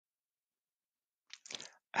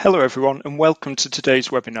Hello everyone and welcome to today's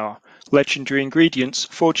webinar, Legendary Ingredients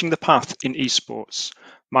Forging the Path in Esports.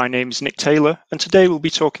 My name is Nick Taylor and today we'll be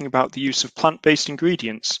talking about the use of plant-based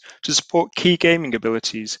ingredients to support key gaming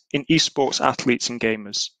abilities in esports athletes and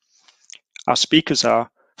gamers. Our speakers are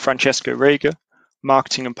Francesco Rega,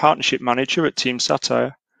 Marketing and Partnership Manager at Team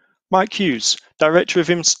Satire, Mike Hughes, Director of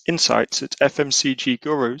Insights at FMCG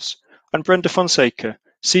Gurus, and Brenda Fonseca,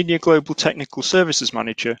 Senior Global Technical Services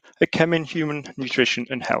Manager at Kemin Human Nutrition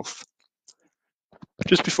and Health.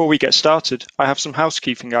 Just before we get started, I have some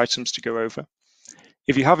housekeeping items to go over.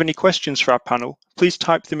 If you have any questions for our panel, please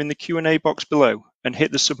type them in the Q&A box below and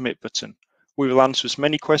hit the submit button. We will answer as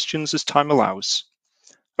many questions as time allows.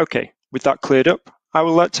 Okay, with that cleared up, I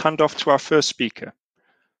will hand off to our first speaker.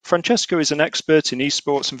 Francesco is an expert in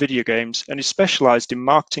esports and video games and is specialized in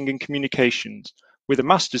marketing and communications with a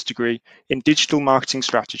master's degree in digital marketing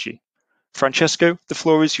strategy. Francesco, the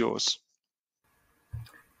floor is yours.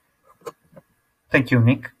 Thank you,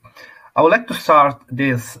 Nick. I would like to start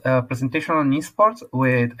this presentation on esports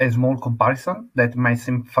with a small comparison that might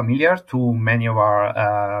seem familiar to many of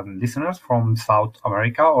our listeners from South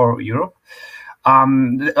America or Europe.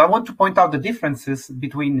 I want to point out the differences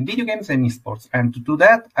between video games and esports, and to do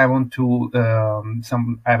that, I want to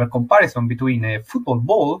have a comparison between a football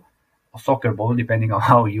ball, or soccer ball, depending on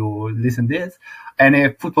how you listen to this, and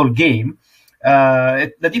a football game.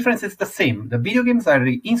 The difference is the same. The video games are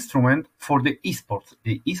the instrument for the esports.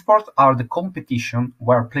 The esports are the competition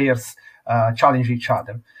where players challenge each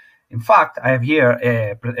other. In fact, I have here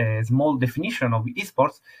a small definition of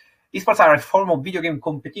esports. Esports are a form of video game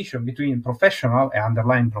competition between professional and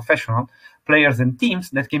underlying professional players and teams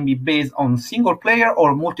that can be based on single player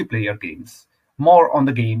or multiplayer games. More on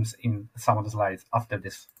the games in some of the slides after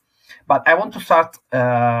this. But I want to start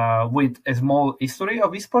with a small history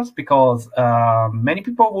of esports because many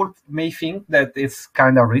people may think that it's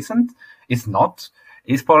kind of recent. It's not.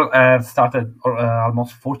 Esports started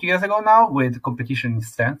almost 40 years ago now with competition in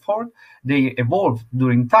Stanford. They evolved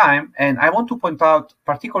during time, and I want to point out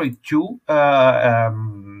particularly two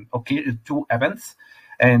events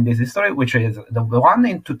in this history, which is the one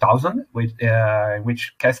in 2000, which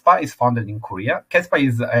KESPA is founded in Korea. KESPA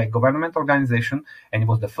is a government organization, and it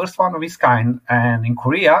was the first one of its kind. And in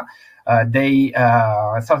Korea, they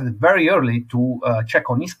started very early to check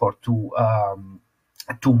on esports,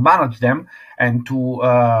 to manage them and to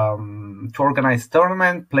organize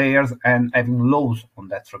tournament players and having laws on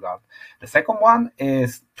that regard. The second one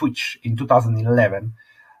is Twitch in 2011.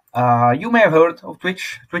 You may have heard of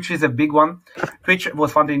Twitch. Twitch is a big one. Twitch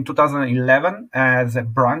was founded in 2011 as a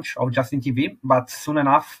branch of Justin TV, but soon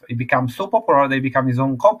enough it became so popular they became his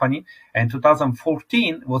own company. And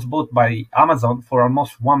 2014 was bought by Amazon for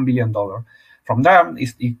almost $1 billion. From there,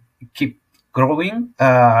 it kept growing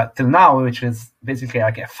till now, which is basically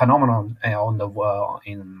like a phenomenon on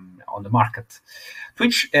the market.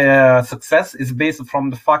 Twitch success is based from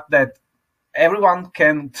the fact that everyone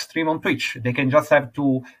can stream on Twitch. They can just have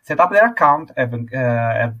to set up their account, have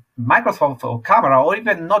a Microsoft or camera, or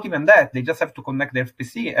even not even that. They just have to connect their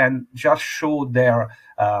PC and just show their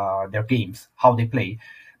games, how they play.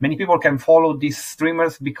 Many people can follow these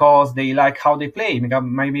streamers because they like how they play,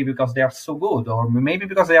 maybe because they are so good, or maybe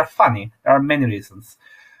because they are funny. There are many reasons.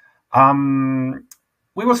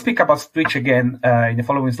 We will speak about Twitch again in the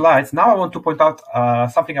following slides. Now I want to point out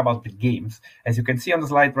something about the games. As you can see on the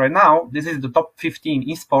slide right now, this is the top 15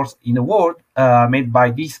 esports in the world made by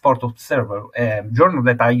the Esports Observer, a journal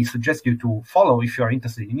that I suggest you to follow if you are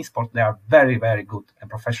interested in esports. They are very, very good and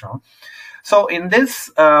professional. So in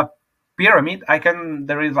this pyramid,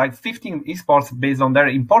 there is like 15 esports based on their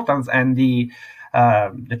importance, and the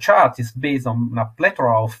chart is based on a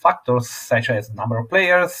plethora of factors such as number of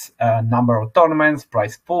players, number of tournaments,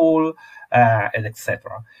 prize pool, and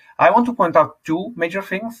etc. I want to point out two major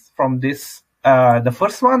things from this. The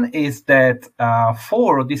first one is that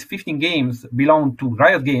 4 of these 15 games belong to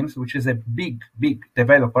Riot Games, which is a big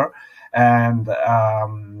developer, and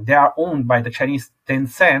they are owned by the Chinese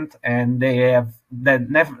Tencent, and they have that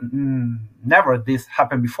never this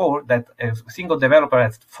happened before, that a single developer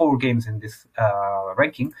has 4 games in this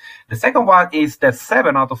ranking. The second one is that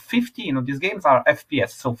 7 out of 15 of these games are FPS,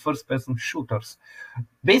 so first-person shooters.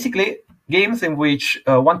 Basically, games in which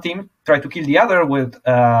one team try to kill the other with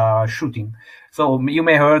shooting. So you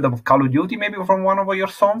may have heard of Call of Duty, maybe from one of your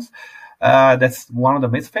songs. That's one of the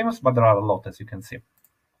most famous, but there are a lot, as you can see.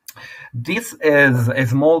 This is a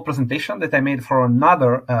small presentation that I made for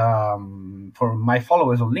for my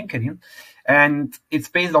followers on LinkedIn, and it's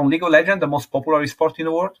based on League of Legends, the most popular sport in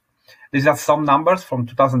the world. These are some numbers from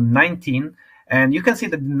 2019, And you can see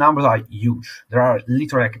that the numbers are huge. There are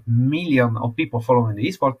literally like millions of people following the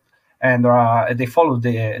esport, and they follow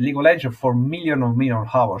the League of Legends for million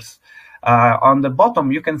hours. On the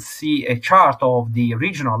bottom, you can see a chart of the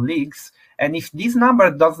regional leagues. And if this number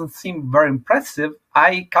doesn't seem very impressive,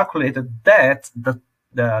 I calculated that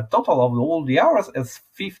the total of all the hours is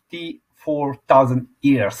 54,000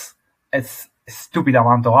 years. It's a stupid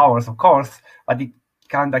amount of hours, of course, but it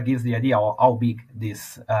kind of gives the idea of how big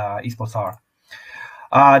these esports are.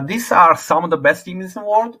 These are some of the best teams in the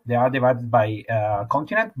world. They are divided by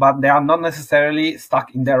continent, but they are not necessarily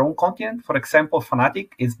stuck in their own continent. For example, Fnatic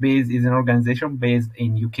is an organization based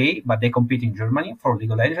in UK, but they compete in Germany for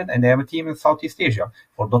League of Legends, and they have a team in Southeast Asia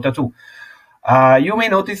for Dota 2. You may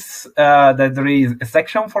notice that there is a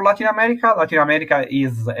section for Latin America. Latin America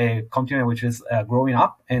is a continent which is growing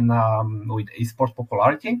up and with esports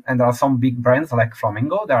popularity, and there are some big brands like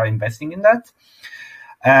Flamengo that are investing in that.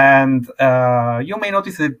 And you may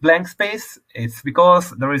notice a blank space. It's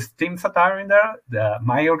because there is Team Satire in there,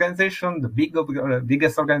 my organization, the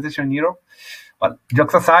biggest organization in Europe. But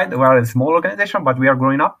jokes aside, we are a small organization, but we are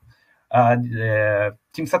growing up.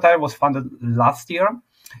 Team Satire was founded last year.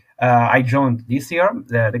 I joined this year,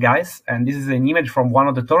 the guys, and this is an image from one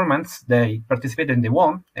of the tournaments they participated in. They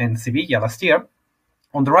won in Sevilla last year.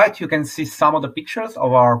 On the right, you can see some of the pictures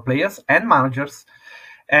of our players and managers.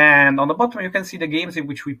 And on the bottom, you can see the games in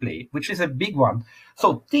which we play, which is a big one.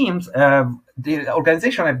 So teams, the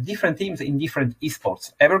organization have different teams in different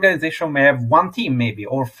esports. Every organization may have one team maybe,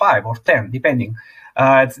 or 5 or 10, depending.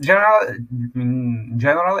 In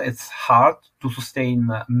general, it's hard to sustain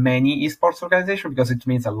many esports organizations because it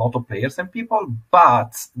means a lot of players and people,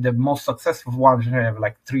 but the most successful ones have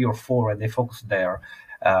like 3 or 4, and they focus their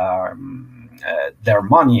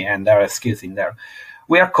money and their skills in there.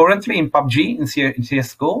 We are currently in PUBG, in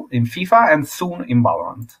CSGO, in FIFA, and soon in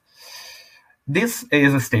Valorant. This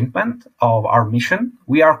is a statement of our mission.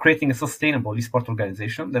 We are creating a sustainable esports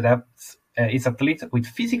organization that has its athletes with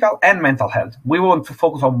physical and mental health. We want to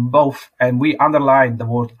focus on both, and we underline the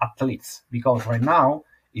word athletes, because right now,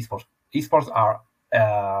 esports are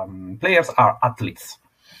players are athletes.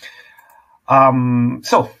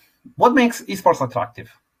 So, what makes esports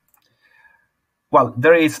attractive? Well,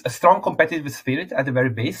 there is a strong competitive spirit at the very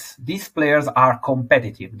base. These players are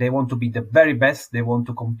competitive. They want to be the very best. They want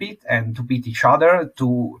to compete and to beat each other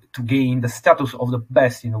to gain the status of the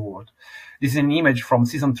best in the world. This is an image from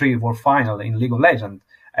Season 3 World Final in League of Legends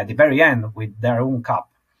at the very end with their own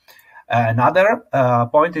cup. Another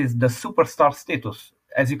point is the superstar status.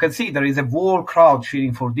 As you can see, there is a whole crowd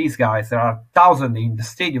cheering for these guys. There are thousands in the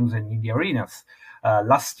stadiums and in the arenas.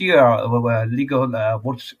 Last year,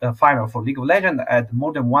 World Final for League of Legends had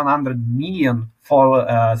more than 100 million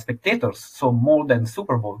spectators, so more than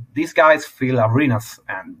Super Bowl. These guys fill arenas,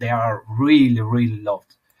 and they are really, really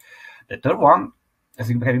loved. The third one, as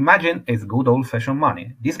you can imagine, is good old-fashioned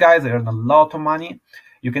money. These guys earn a lot of money.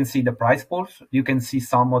 You can see the prize pools. You can see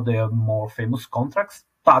some of the more famous contracts.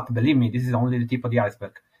 But believe me, this is only the tip of the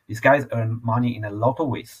iceberg. These guys earn money in a lot of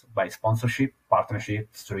ways, by sponsorship, partnership,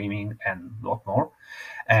 streaming, and a lot more.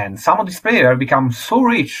 And some of these players become so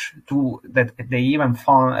rich that they even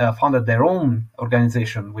founded their own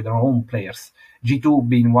organization with their own players. G2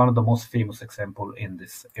 being one of the most famous examples in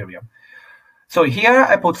this area. So here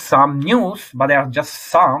I put some news, but there are just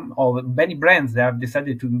some of many brands that have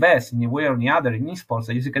decided to invest in a way or the other in esports.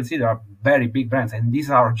 As you can see, there are very big brands, and these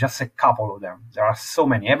are just a couple of them. There are so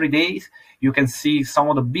many. Every day you can see some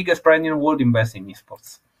of the biggest brands in the world invest in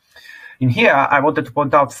esports. In here, I wanted to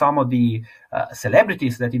point out some of the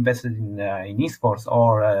celebrities that invested in esports,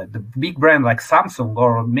 or the big brand like Samsung,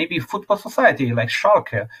 or maybe football society like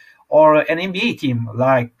Schalke, or an NBA team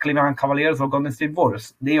like Cleveland Cavaliers or Golden State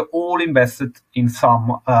Warriors. They all invested in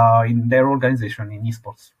in their organization in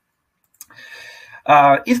esports.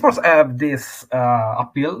 Esports have this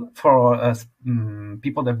appeal for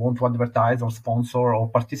people that want to advertise or sponsor or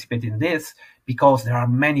participate in this, because there are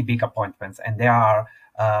many big appointments, and they are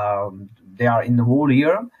in the whole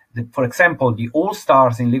year. For example, the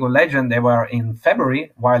All-Stars in League of Legends, they were in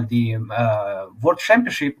February, while the World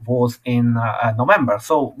Championship was in November.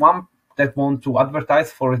 So one that want to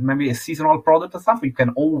advertise for maybe a seasonal product or something, you can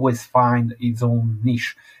always find its own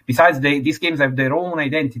niche. Besides, these games have their own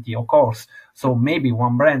identity, of course. So maybe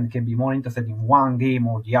one brand can be more interested in one game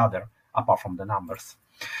or the other, apart from the numbers.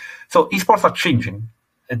 So esports are changing.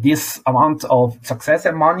 This amount of success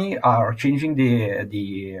and money are changing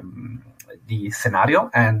the the scenario,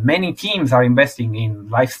 and many teams are investing in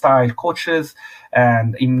lifestyle coaches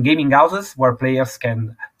and in gaming houses where players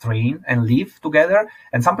can train and live together.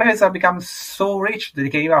 And some players have become so rich that they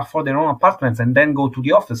can even afford their own apartments and then go to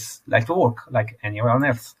the office, like to work, like anyone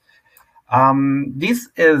else. This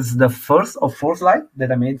is the first of 4 slides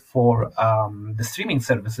that I made for the streaming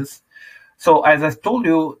services. So as I told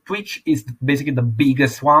you, Twitch is basically the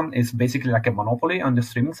biggest one. It's basically like a monopoly on the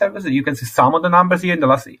streaming services. You can see some of the numbers here in the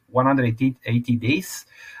last 180 days,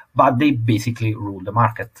 but they basically rule the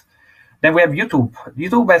market. Then we have YouTube.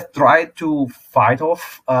 YouTube has tried to fight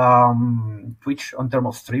off Twitch on terms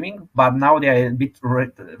of streaming, but now they are a bit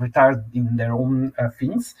retired in their own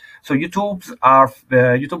things. So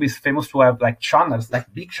YouTube is famous to have like channels,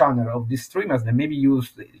 like big channel of these streamers that maybe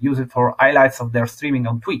use it for highlights of their streaming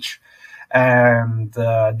on Twitch. And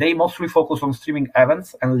they mostly focus on streaming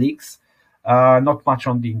events and leagues, not much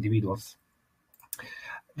on the individuals.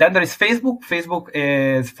 Then there is Facebook.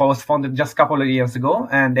 Facebook was founded just a couple of years ago,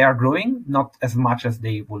 and they are growing, not as much as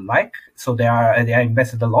they would like. So they are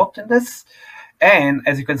invested a lot in this. And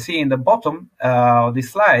as you can see in the bottom of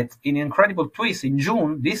this slide, in an incredible twist,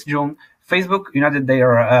 this June, Facebook united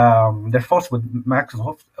their force with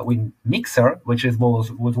Microsoft, with Mixer, which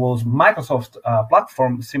was Microsoft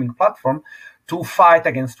streaming platform, to fight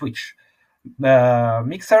against Twitch.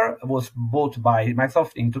 Mixer was bought by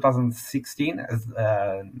Microsoft in 2016,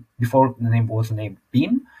 before the name was named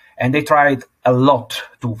Beam, and they tried a lot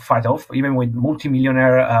to fight off, even with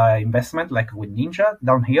multi-millionaire investment, like with Ninja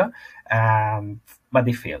down here, but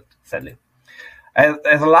they failed, sadly.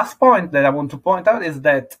 As a last point that I want to point out is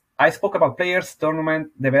that I spoke about players,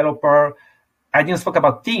 tournament, developer. I didn't speak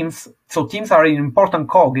about teams. So teams are an important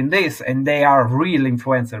cog in this, and they are real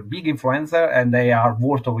influencer, big influencer, and they are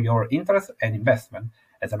worth of your interest and investment.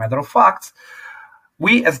 As a matter of fact,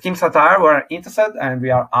 we as Team Satire were interested, and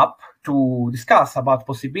we are up to discuss about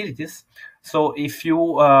possibilities. So if you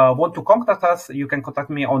want to contact us, you can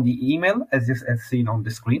contact me on the email as seen on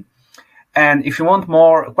the screen. And if you want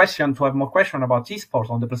more questions, to have more questions about esports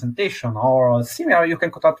on the presentation or similar, you can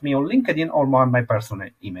contact me on LinkedIn or on my personal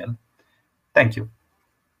email. Thank you.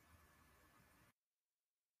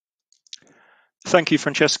 Thank you,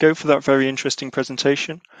 Francesco, for that very interesting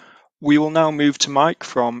presentation. We will now move to Mike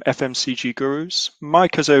from FMCG Gurus.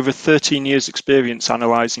 Mike has over 13 years' experience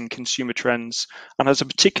analysing consumer trends and has a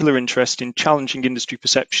particular interest in challenging industry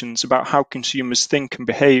perceptions about how consumers think and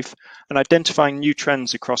behave and identifying new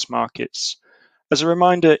trends across markets. As a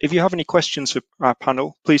reminder, if you have any questions for our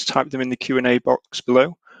panel, please type them in the Q&A box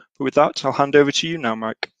below. But with that, I'll hand over to you now,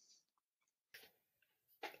 Mike.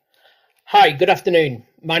 Hi, good afternoon.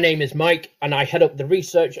 My name is Mike and I head up the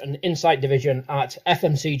Research and Insight Division at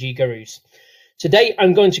FMCG Gurus. Today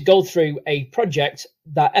I'm going to go through a project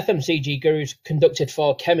that FMCG Gurus conducted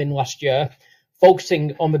for Kemin last year,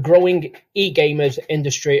 focusing on the growing e-gamers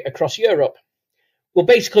industry across Europe. We'll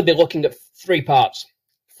basically be looking at 3 parts.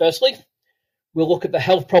 Firstly, we'll look at the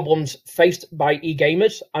health problems faced by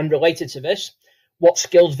e-gamers, and related to this, what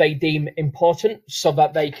skills they deem important so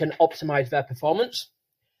that they can optimize their performance.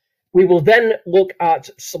 We will then look at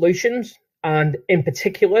solutions, and in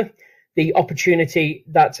particular, the opportunity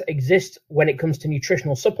that exists when it comes to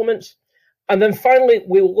nutritional supplements. And then finally,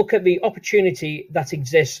 we will look at the opportunity that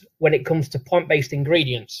exists when it comes to plant-based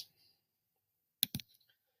ingredients.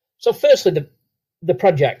 So firstly, the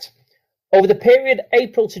project. Over the period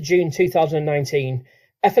April to June 2019,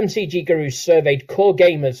 FMCG Gurus surveyed core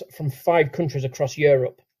gamers from 5 countries across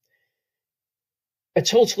Europe. A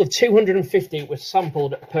total of 250 was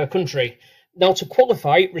sampled per country. Now, to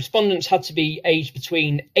qualify, respondents had to be aged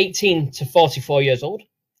between 18 to 44 years old,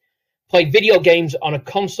 play video games on a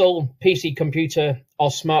console, PC computer, or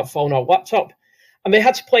smartphone or laptop, and they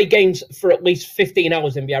had to play games for at least 15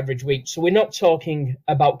 hours in the average week. So we're not talking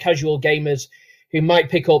about casual gamers who might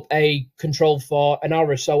pick up a control for an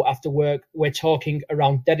hour or so after work. We're talking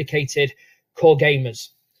around dedicated core gamers.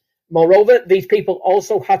 Moreover, these people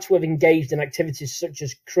also had to have engaged in activities such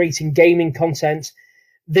as creating gaming content,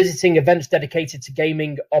 visiting events dedicated to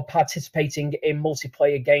gaming, or participating in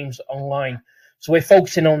multiplayer games online. So we're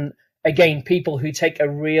focusing on, again, people who take a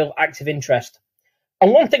real active interest.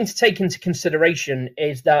 And one thing to take into consideration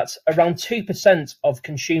is that around 2% of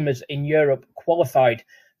consumers in Europe qualified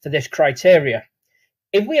for this criteria.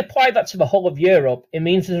 If we apply that to the whole of Europe, it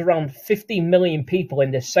means there's around 50 million people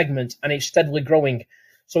in this segment, and it's steadily growing.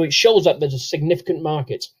 So it shows that there's a significant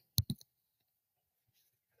market.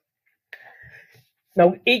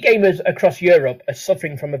 Now, e-gamers across Europe are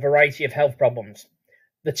suffering from a variety of health problems.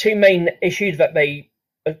 The 2 main issues that they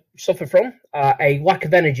suffer from are a lack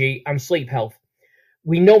of energy and sleep health.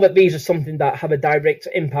 We know that these are something that have a direct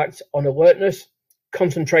impact on alertness,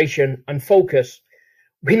 concentration, and focus.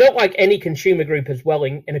 We know, like any consumer group as well,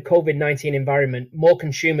 in a COVID-19 environment, more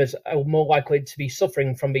consumers are more likely to be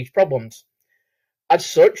suffering from these problems. As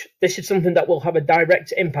such, this is something that will have a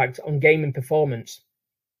direct impact on gaming performance.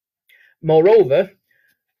 Moreover,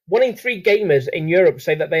 1 in 3 gamers in Europe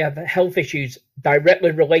say that they have health issues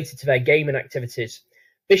directly related to their gaming activities.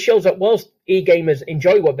 This shows that whilst e-gamers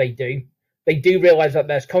enjoy what they do realise that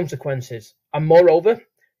there's consequences. And moreover,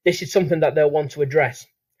 this is something that they'll want to address.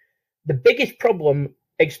 The biggest problem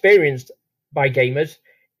experienced by gamers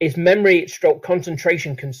is memory stroke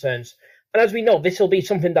concentration concerns. And as we know, this will be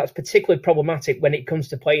something that's particularly problematic when it comes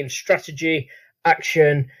to playing strategy,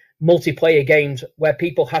 action, multiplayer games where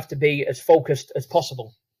people have to be as focused as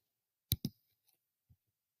possible.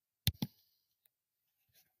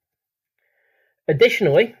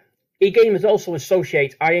 Additionally, e-gamers also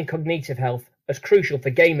associate eye and cognitive health as crucial for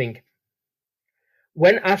gaming.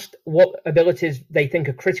 When asked what abilities they think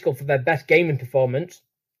are critical for their best gaming performance,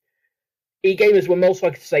 e-gamers were most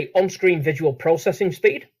likely to say on-screen visual processing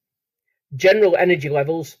speed, general energy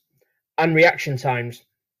levels, and reaction times.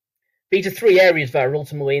 These are 3 areas that are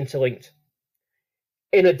ultimately interlinked.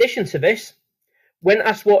 In addition to this, when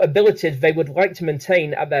asked what abilities they would like to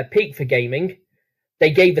maintain at their peak for gaming, they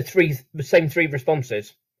gave the same 3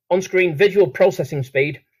 responses: on-screen visual processing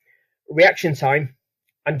speed, reaction time,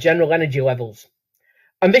 and general energy levels.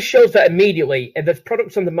 And this shows that immediately, if there's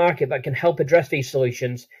products on the market that can help address these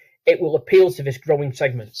solutions, it will appeal to this growing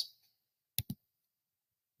segment.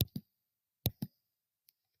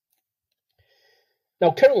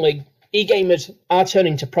 Now, currently, e-gamers are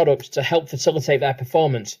turning to products to help facilitate their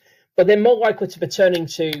performance, but they're more likely to be turning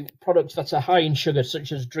to products that are high in sugar,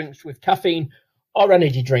 such as drinks with caffeine or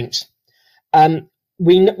energy drinks.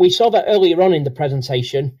 We saw that earlier on in the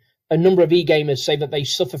presentation. A number of e-gamers say that they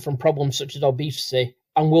suffer from problems such as obesity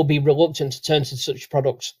and will be reluctant to turn to such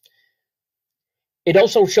products. It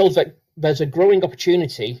also shows that there's a growing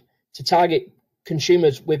opportunity to target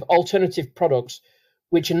consumers with alternative products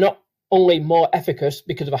which are not only more efficacious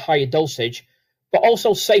because of a higher dosage, but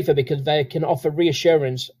also safer because they can offer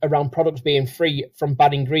reassurance around products being free from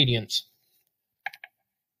bad ingredients.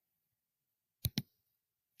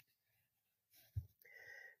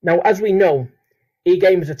 Now, as we know,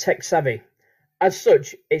 e-gamers are tech savvy. As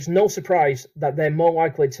such, it's no surprise that they're more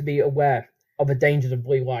likely to be aware of the dangers of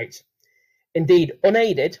blue light. Indeed,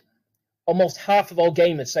 unaided, almost half of all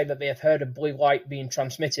gamers say that they have heard of blue light being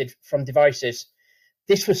transmitted from devices.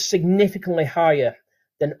 This was significantly higher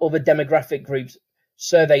than other demographic groups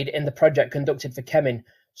surveyed in the project conducted for Kemin,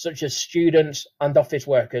 such as students and office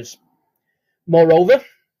workers. Moreover,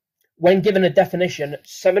 when given a definition,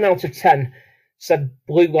 7 out of 10 said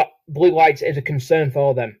blue light is a concern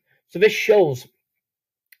for them. So this shows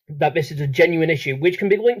that this is a genuine issue, which can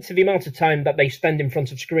be linked to the amount of time that they spend in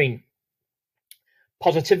front of screen.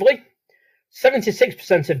 Positively,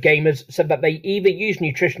 76% of gamers said that they either use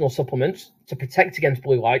nutritional supplements to protect against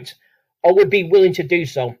blue light or would be willing to do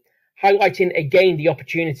so, highlighting again the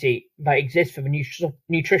opportunity that exists for the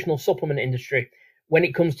nutritional supplement industry when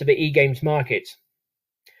it comes to the e-games market.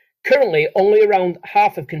 Currently, only around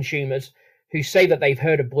half of consumers who say that they've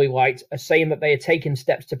heard of blue light are saying that they are taking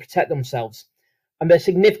steps to protect themselves, and they're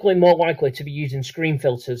significantly more likely to be using screen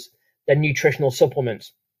filters than nutritional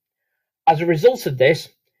supplements. As a result of this,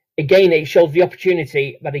 again, it shows the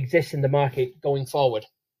opportunity that exists in the market going forward.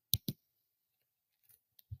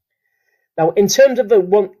 Now, in terms of the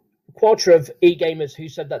 1/4 of e-gamers who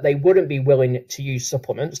said that they wouldn't be willing to use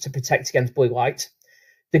supplements to protect against blue light,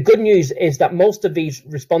 the good news is that most of these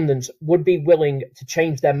respondents would be willing to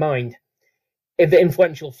change their mind if the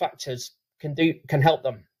influential factors can help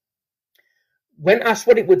them. When asked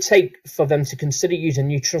what it would take for them to consider using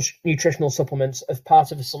nutritional supplements as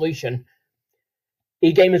part of a solution,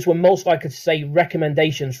 e-gamers were most likely to say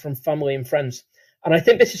recommendations from family and friends. And I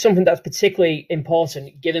think this is something that's particularly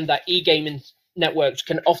important, given that e-gaming networks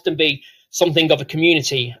can often be something of a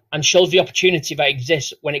community and shows the opportunity that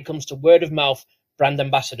exists when it comes to word of mouth brand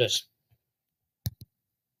ambassadors.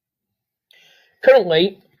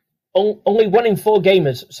 Currently, only 1 in 4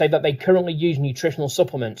 gamers say that they currently use nutritional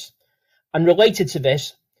supplements. And related to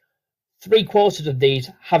this, 3/4 of these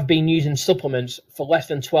have been using supplements for less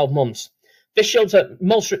than 12 months. This shows that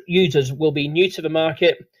most users will be new to the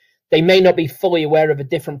market. They may not be fully aware of the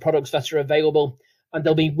different products that are available, and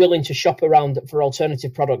they'll be willing to shop around for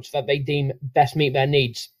alternative products that they deem best meet their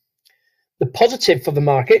needs. The positive for the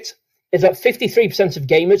market is that 53% of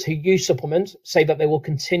gamers who use supplements say that they will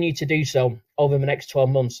continue to do so over the next 12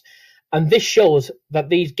 months. And this shows that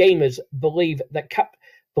these gamers believe that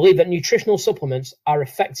believe that nutritional supplements are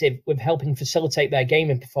effective with helping facilitate their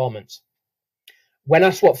gaming performance. When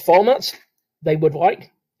asked what formats they would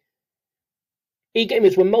like,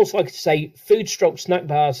 e-gamers were most likely to say food/snack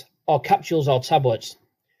bars or capsules or tablets.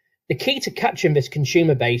 The key to capturing this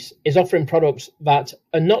consumer base is offering products that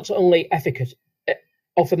are not only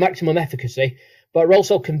offer maximum efficacy, but are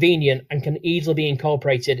also convenient and can easily be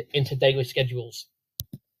incorporated into daily schedules.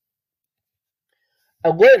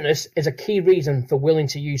 Alertness is a key reason for willing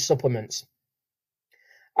to use supplements.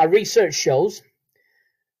 Our research shows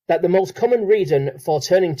that the most common reason for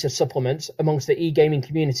turning to supplements amongst the e-gaming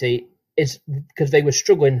community is because they were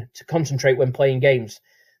struggling to concentrate when playing games.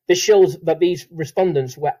 This shows that these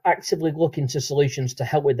respondents were actively looking to solutions to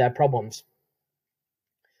help with their problems.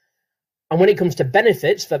 And when it comes to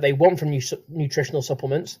benefits that they want from nutritional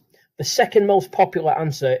supplements, the second most popular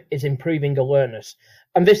answer is improving alertness.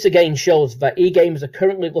 And this again shows that e-gamers are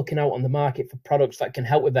currently looking out on the market for products that can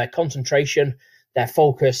help with their concentration, their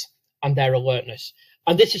focus, and their alertness.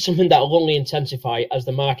 And this is something that will only intensify as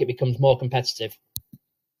the market becomes more competitive.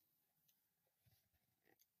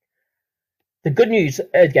 The good news,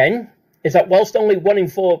 again, is that whilst only 1 in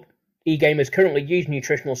 4 e-gamers currently use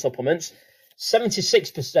nutritional supplements,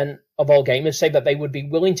 76% of all gamers say that they would be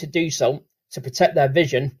willing to do so to protect their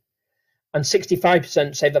vision, and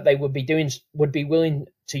 65% say that they would be willing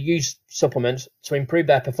to use supplements to improve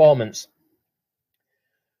their performance.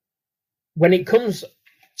 When it comes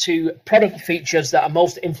to product features that are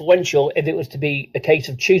most influential, if it was to be a case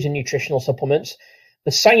of choosing nutritional supplements,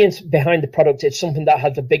 the science behind the product is something that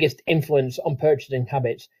has the biggest influence on purchasing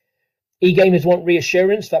habits. E-gamers want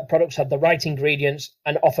reassurance that products have the right ingredients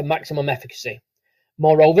and offer maximum efficacy.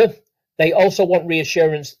 Moreover, they also want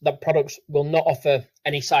reassurance that products will not offer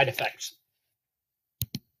any side effects.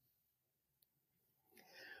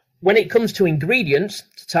 When it comes to ingredients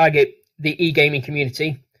to target the e-gaming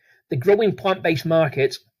community, the growing plant-based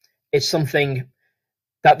market is something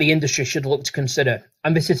that the industry should look to consider,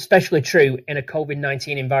 and this is especially true in a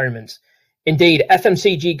COVID-19 environment. Indeed,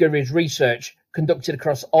 FMCG Guru's research conducted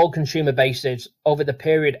across all consumer bases over the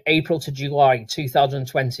period April to July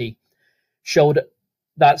 2020 showed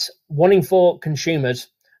that 1 in 4 consumers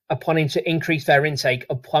are planning to increase their intake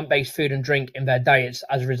of plant-based food and drink in their diets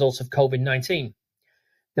as a result of COVID-19.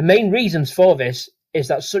 The main reasons for this is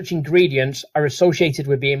that such ingredients are associated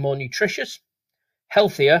with being more nutritious,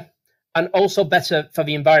 healthier, and also better for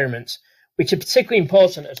the environment, which are particularly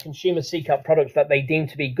important as consumers seek out products that they deem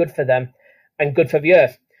to be good for them and good for the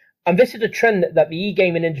earth. And this is a trend that the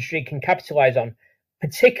e-gaming industry can capitalize on,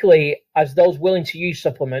 particularly as those willing to use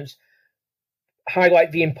supplements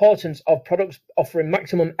highlight the importance of products offering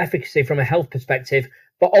maximum efficacy from a health perspective,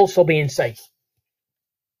 but also being safe.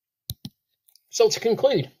 So to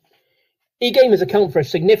conclude, e-gamers account for a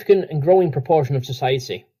significant and growing proportion of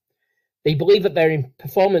society. They believe that their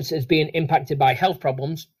performance is being impacted by health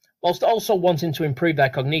problems, whilst also wanting to improve their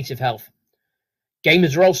cognitive health.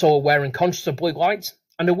 Gamers are also aware and conscious of blue light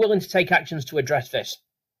and are willing to take actions to address this.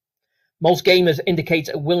 Most gamers indicate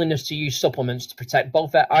a willingness to use supplements to protect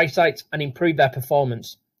both their eyesight and improve their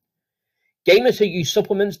performance. Gamers who use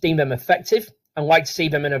supplements deem them effective and like to see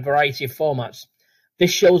them in a variety of formats.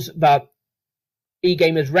 This shows that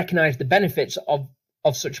e-gamers recognize the benefits of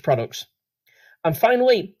such products. And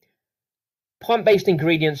finally, plant-based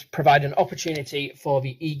ingredients provide an opportunity for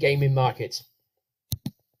the e-gaming market.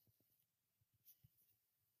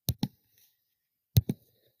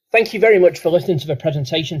 Thank you very much for listening to the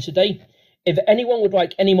presentation today. If anyone would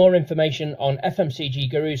like any more information on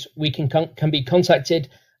FMCG Gurus, we can be contacted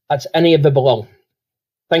at any of the below.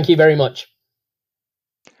 Thank you very much.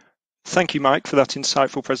 Thank you, Mike, for that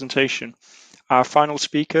insightful presentation. Our final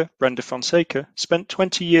speaker, Brenda Fonseca, spent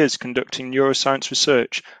 20 years conducting neuroscience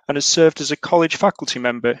research and has served as a college faculty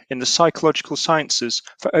member in the psychological sciences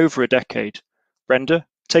for over a decade. Brenda,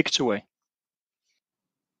 take it away.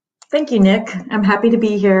 Thank you, Nick. I'm happy to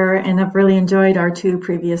be here, and I've really enjoyed our 2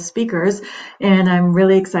 previous speakers, and I'm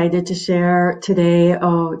really excited to share today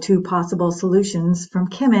 2 possible solutions from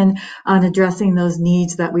Kemin on addressing those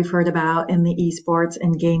needs that we've heard about in the esports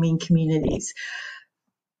and gaming communities.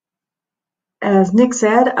 As Nick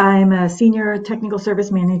said, I'm a Senior Technical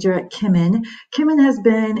Service Manager at Kemin. Kemin has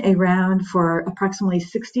been around for approximately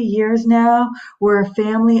 60 years now. We're a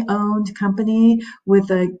family-owned company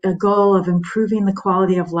with a goal of improving the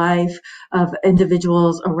quality of life of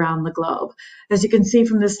individuals around the globe. As you can see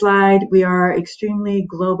from this slide, we are extremely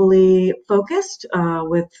globally focused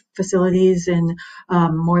with facilities in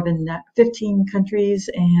more than 15 countries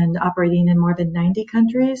and operating in more than 90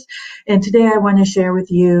 countries. And today I want to share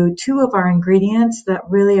with you 2 of our ingredients ingredients that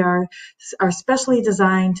really are specially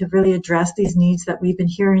designed to really address these needs that we've been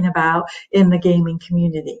hearing about in the gaming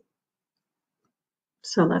community.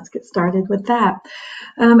 So let's get started with that.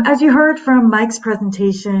 As you heard from Mike's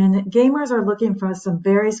presentation, gamers are looking for some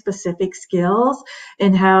very specific skills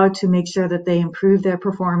in how to make sure that they improve their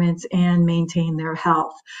performance and maintain their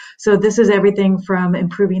health. So this is everything from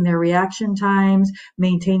improving their reaction times,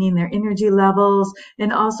 maintaining their energy levels,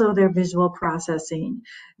 and also their visual processing.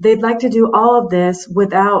 They'd like to do all of this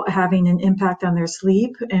without having an impact on their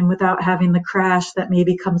sleep and without having the crash that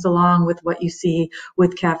maybe comes along with what you see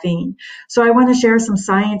with caffeine. So I want to share some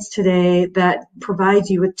science today that provides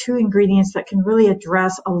you with 2 ingredients that can really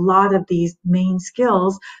address a lot of these main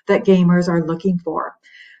skills that gamers are looking for.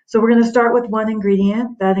 So we're going to start with one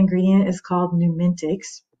ingredient. That ingredient is called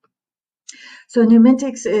Neumentix. So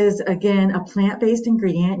Neumentix is, again, a plant-based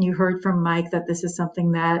ingredient. And you heard from Mike that this is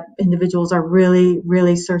something that individuals are really,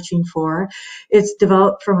 really searching for. It's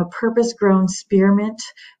developed from a purpose-grown spearmint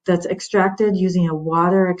that's extracted using a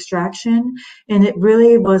water extraction. And it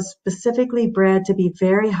really was specifically bred to be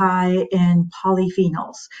very high in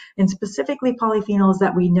polyphenols, and specifically polyphenols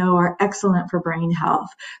that we know are excellent for brain health.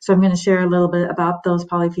 So I'm going to share a little bit about those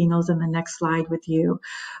polyphenols in the next slide with you.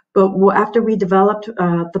 But after we developed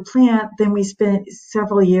the plant, then we spent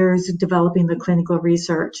several years developing the clinical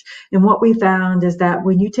research. And what we found is that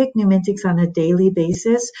when you take Neumentix on a daily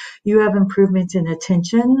basis, you have improvements in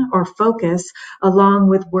attention or focus along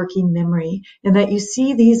with working memory, and that you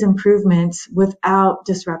see these improvements without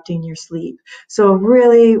disrupting your sleep. So a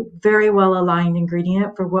really very well aligned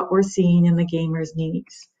ingredient for what we're seeing in the gamer's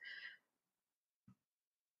needs.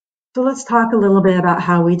 So let's talk a little bit about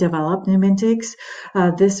how we developed Neumentix.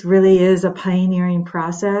 This really is a pioneering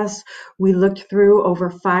process. We looked through over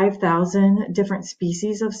 5,000 different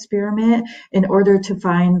species of spearmint in order to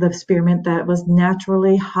find the spearmint that was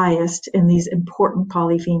naturally highest in these important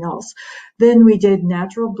polyphenols. Then we did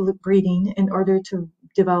natural breeding in order to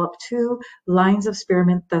develop 2 lines of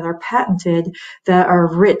spearmint that are patented that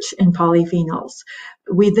are rich in polyphenols.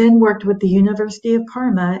 We then worked with the University of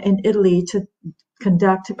Parma in Italy to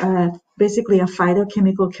conduct basically a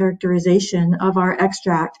phytochemical characterization of our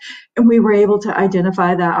extract, and we were able to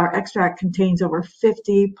identify that our extract contains over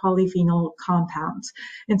 50 polyphenol compounds.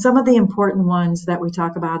 And some of the important ones that we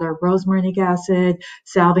talk about are rosmarinic acid,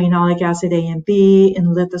 salvionolic acid A and B,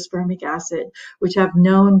 and lithospermic acid, which have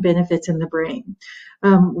known benefits in the brain.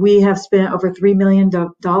 We have spent over $3 million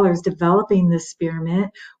developing this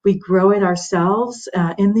spearmint. We grow it ourselves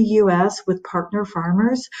in the U.S. with partner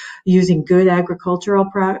farmers using good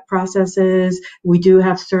agricultural processes. We do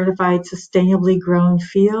have certified sustainably grown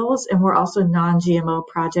fields, and we're also non-GMO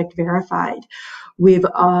project verified. We've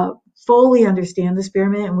fully understand the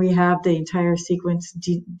spearmint, and we have the entire sequence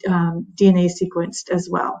DNA sequenced as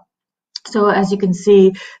well. So as you can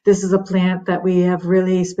see, this is a plant that we have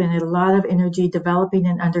really spent a lot of energy developing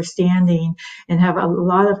and understanding, and have a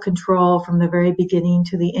lot of control from the very beginning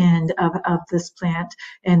to the end of this plant,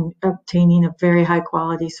 and obtaining a very high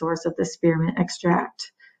quality source of the spearmint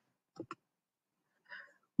extract.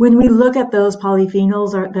 When we look at those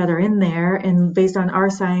polyphenols that are in there, and based on our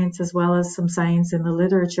science as well as some science in the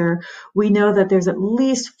literature, we know that there's at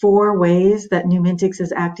least 4 ways that Neumentix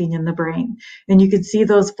is acting in the brain. And you can see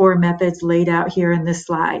those 4 methods laid out here in this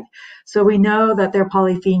slide. So we know that they're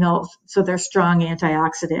polyphenols, so they're strong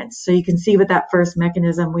antioxidants. So you can see with that first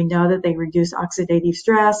mechanism, we know that they reduce oxidative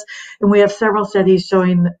stress, and we have several studies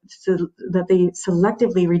showing that they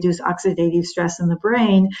selectively reduce oxidative stress in the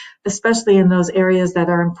brain, especially in those areas that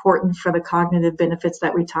are important for the cognitive benefits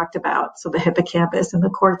that we talked about, so the hippocampus and the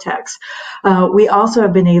cortex. We also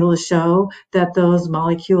have been able to show that those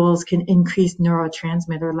molecules can increase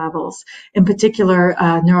neurotransmitter levels, in particular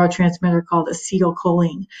a neurotransmitter called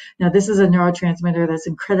acetylcholine. Now, this is a neurotransmitter that's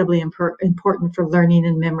incredibly important for learning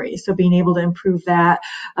and memory, so being able to improve that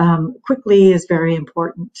quickly is very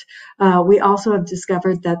important. We also have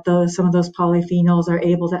discovered that some of those polyphenols are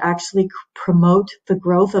able to actually promote the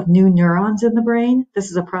growth of new neurons in the brain. This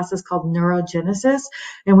is a process called neurogenesis,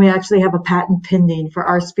 and we actually have a patent pending for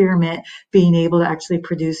our spearmint being able to actually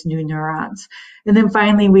produce new neurons. And then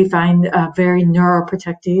finally, we find very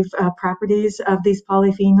neuroprotective properties of these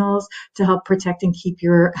polyphenols to help protect and keep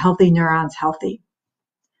your healthy neurons healthy.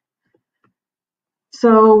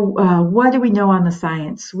 So what do we know on the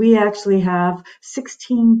science? We actually have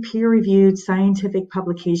 16 peer-reviewed scientific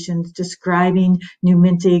publications describing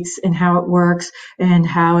Neumentix and how it works and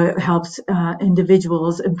how it helps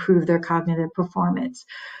individuals improve their cognitive performance.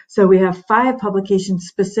 So we have 5 publications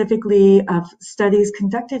specifically of studies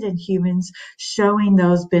conducted in humans showing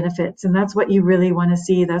those benefits. And that's what you really want to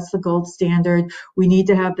see. That's the gold standard. We need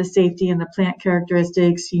to have the safety and the plant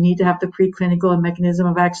characteristics. You need to have the preclinical and mechanism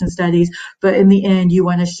of action studies. But in the end, you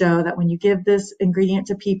want to show that when you give this ingredient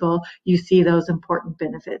to people, you see those important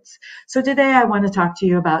benefits. So today I want to talk to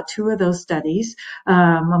you about 2 of those studies.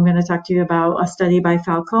 I'm going to talk to you about a study by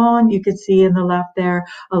Falcone, you can see in the left there,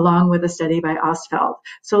 along with a study by Ostfeld.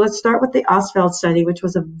 So let's start with the Ostfeld study, which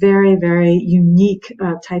was a very, very unique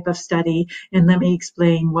type of study. And let me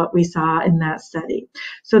explain what we saw in that study.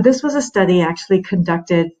 So this was a study actually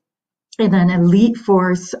conducted in an elite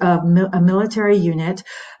force of a military unit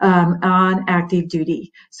on active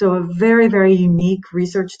duty. So a very, very unique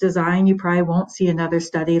research design. You probably won't see another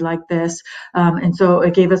study like this. And so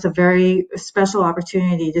it gave us a very special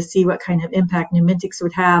opportunity to see what kind of impact Neumentix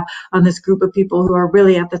would have on this group of people who are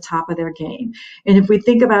really at the top of their game. And if we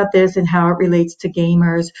think about this and how it relates to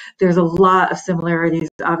gamers, there's a lot of similarities,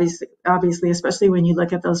 obviously, especially when you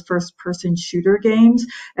look at those first-person shooter games,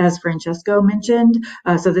 as Francesco mentioned.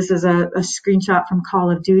 So this is a screenshot from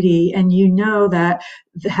Call of Duty, and you know that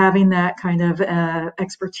having that kind of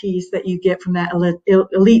expertise that you get from that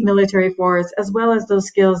elite military force, as well as those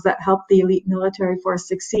skills that help the elite military force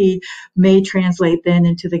succeed, may translate then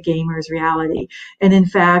into the gamer's reality. And in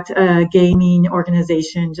fact, a gaming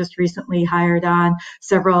organization just recently hired on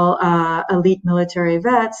several elite military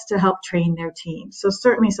vets to help train their teams. So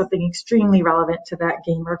certainly something extremely relevant to that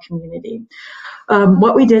gamer community.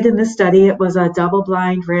 What we did in this study, it was a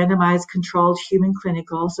double-blind, randomized, controlled human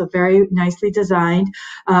clinical, so very nicely designed.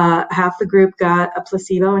 Half the group got a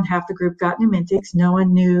placebo and half the group got Neumentix. No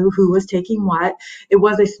one knew who was taking what. It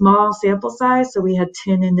was a small sample size, so we had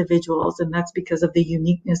 10 individuals, and that's because of the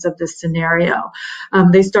uniqueness of this scenario.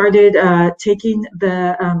 They started taking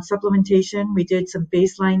the supplementation. We did some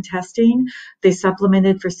baseline testing. They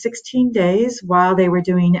supplemented for 16 days while they were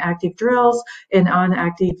doing active drills and on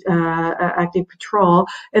active patrol.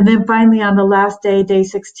 And then finally on the last day, day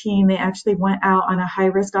 16, they actually went out on a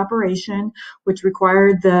high-risk operation, which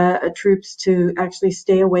required the troops to actually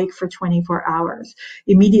stay awake for 24 hours.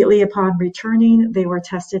 Immediately upon returning, they were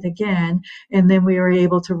tested again, and then we were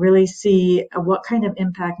able to really see what kind of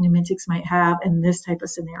impact Neumentix might have in this type of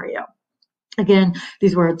scenario. Again,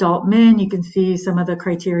 these were adult men. You can see some of the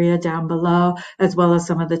criteria down below, as well as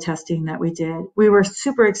some of the testing that we did. We were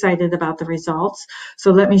super excited about the results.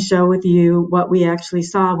 So let me share with you what we actually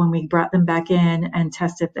saw when we brought them back in and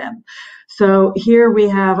tested them. So here we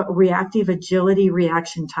have reactive agility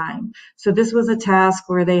reaction time. So this was a task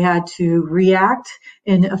where they had to react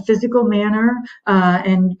in a physical manner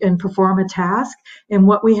and perform a task. And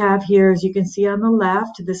what we have here, as you can see on the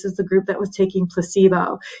left, this is the group that was taking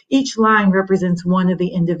placebo. Each line represents one of the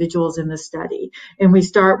individuals in the study. And we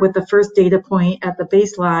start with the first data point at the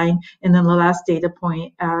baseline and then the last data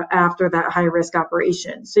point after that high-risk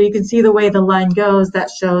operation. So you can see the way the line goes, that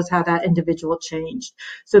shows how that individual changed.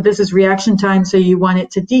 So this is reaction time, so you want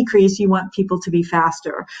it to decrease, you want people to be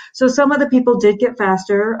faster. So some of the people did get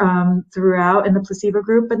faster throughout in the placebo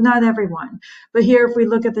group, but not everyone. But here, if we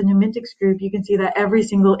look at the Neumentix group, you can see that every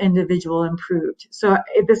single individual improved. So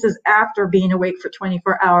this is after being awake for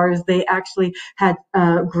 24 hours, they actually had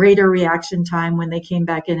greater reaction time when they came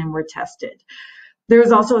back in and were tested. There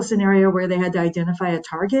was also a scenario where they had to identify a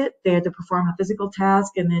target. They had to perform a physical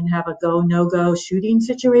task and then have a go, no-go shooting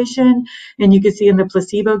situation. And you can see in the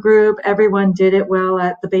placebo group, everyone did it well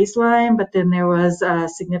at the baseline, but then there was a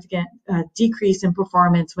significant decrease in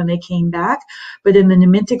performance when they came back. But in the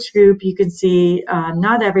Neumentix group, you can see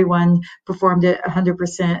not everyone performed it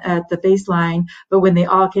 100% at the baseline, but when they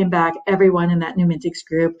all came back, everyone in that Neumentix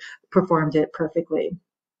group performed it perfectly.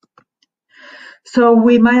 So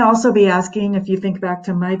we might also be asking, if you think back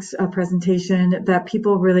to Mike's presentation, that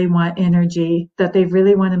people really want energy, that they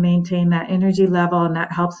really want to maintain that energy level, and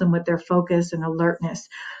that helps them with their focus and alertness.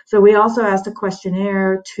 So we also asked a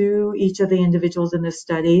questionnaire to each of the individuals in this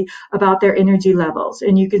study about their energy levels.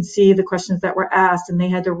 And you can see the questions that were asked, and they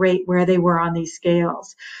had to rate where they were on these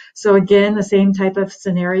scales. So again, the same type of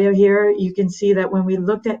scenario here. You can see that when we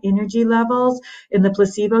looked at energy levels in the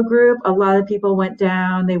placebo group, a lot of people went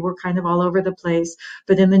down. They were kind of all over the place.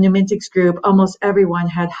 But in the Neumentix group, almost everyone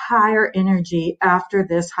had higher energy after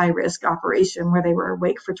this high-risk operation where they were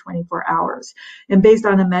awake for 24 hours. And based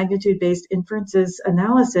on a magnitude-based inferences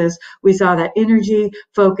analysis, analysis, we saw that energy,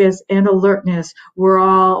 focus, and alertness were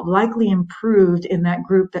all likely improved in that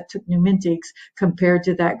group that took Neumentix compared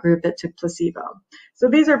to that group that took placebo. So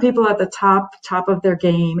these are people at the top of their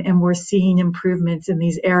game, and we're seeing improvements in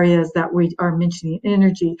these areas that we are mentioning: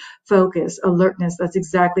 energy, focus, alertness. That's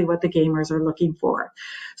exactly what the gamers are looking for.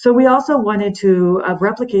 So we also wanted to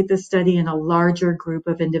replicate this study in a larger group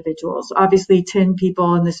of individuals. Obviously, 10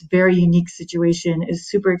 people in this very unique situation is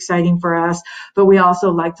super exciting for us, but we also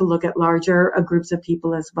like to look at larger groups of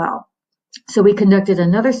people as well. So we conducted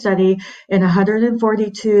another study in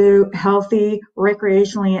 142 healthy,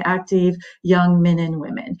 recreationally active young men and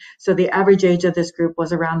women. So the average age of this group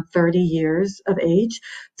was around 30 years of age.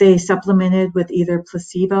 They supplemented with either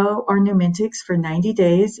placebo or Neumentix for 90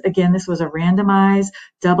 days. Again, this was a randomized,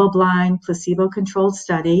 double-blind, placebo-controlled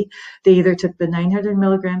study. They either took the 900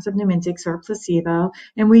 milligrams of Neumentix or placebo,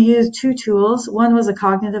 and we used two tools. One was a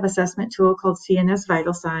cognitive assessment tool called CNS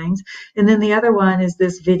Vital Signs, and then the other one is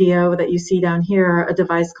this video that you see down here, a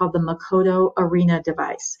device called the Makoto Arena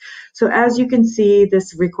device. So as you can see,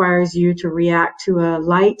 this requires you to react to a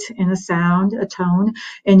light and a sound, a tone,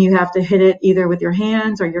 and you have to hit it either with your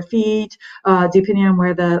hands or your feet, depending on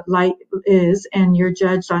where the light is, and you're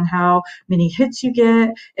judged on how many hits you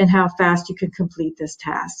get and how fast you can complete this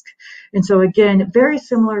task. And so again, very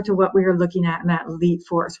similar to what we were looking at in that Elite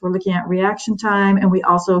Force. We're looking at reaction time, and we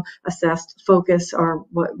also assessed focus, or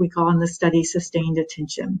what we call in the study sustained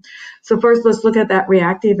attention. So first, let's look at that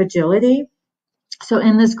reactive agility. So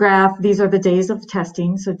in this graph, these are the days of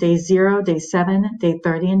testing. So day 0, day 7, day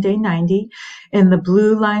 30, and day 90. And the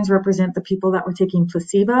blue lines represent the people that were taking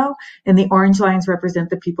placebo, and the orange lines represent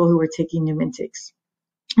the people who were taking Neumentix.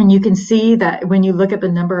 And you can see that when you look at the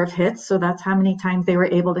number of hits, so that's how many times they were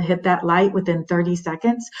able to hit that light within 30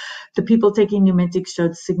 seconds, the people taking Neumentix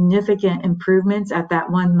showed significant improvements at that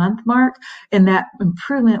 1 month mark, and that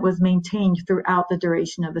improvement was maintained throughout the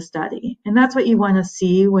duration of the study. And that's what you want to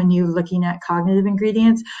see when you're looking at cognitive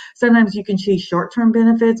ingredients. Sometimes you can see short-term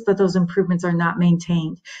benefits, but those improvements are not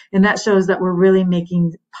maintained. And that shows that we're really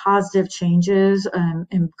making positive changes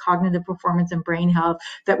in cognitive performance and brain health,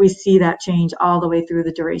 that we see that change all the way through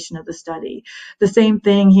the duration of the study. The same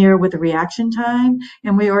thing here with the reaction time,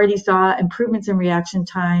 and we already saw improvements in reaction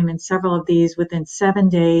time in several of these within 7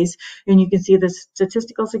 days. And you can see the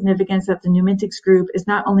statistical significance that the Neumentix group is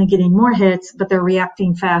not only getting more hits, but they're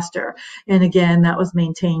reacting faster. And again, that was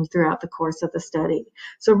maintained throughout the course of the study.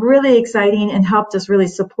 So really exciting, and helped us really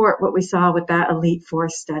support what we saw with that Elite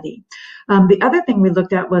Force study. The other thing we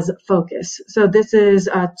looked at was focus. So this is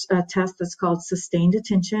a test that's called sustained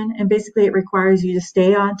attention, and basically it requires you to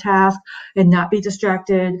stay on task and not be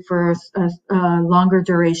distracted for a longer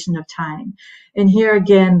duration of time. And here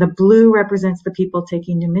again, the blue represents the people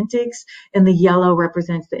taking Neumentix, and the yellow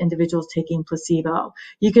represents the individuals taking placebo.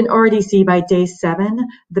 You can already see by day 7,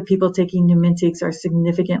 the people taking Neumentix are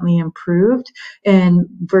significantly improved, and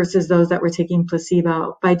versus those that were taking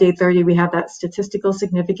placebo. By day 30, we have that statistical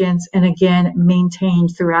significance, and again,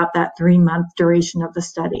 maintained throughout that 3-month duration of the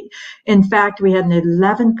study. In fact, we had an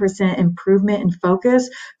 11% improvement in focus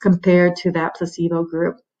compared to that placebo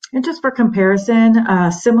group. And just for comparison,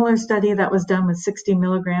 a similar study that was done with 60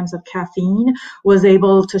 milligrams of caffeine was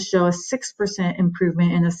able to show a 6%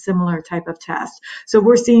 improvement in a similar type of test. So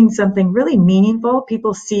we're seeing something really meaningful.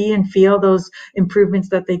 People see and feel those improvements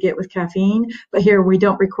that they get with caffeine, but here we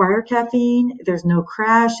don't require caffeine. There's no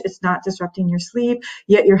crash. It's not disrupting your sleep,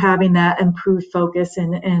 yet you're having that improved focus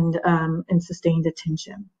and sustained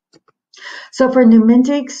attention. So for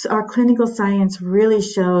Neumentix, our clinical science really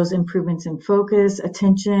shows improvements in focus,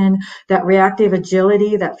 attention, that reactive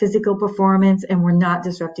agility, that physical performance, and we're not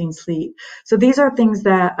disrupting sleep. So these are things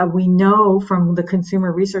that we know from the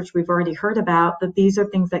consumer research we've already heard about, that these are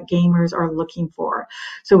things that gamers are looking for.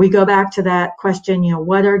 So we go back to that question,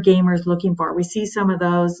 what are gamers looking for? We see some of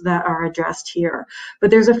those that are addressed here,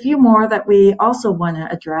 but there's a few more that we also want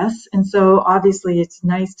to address. And so obviously it's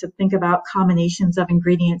nice to think about combinations of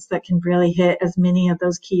ingredients that can really hit as many of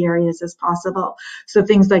those key areas as possible. So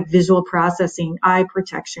things like visual processing, eye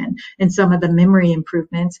protection, and some of the memory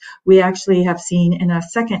improvements we actually have seen in a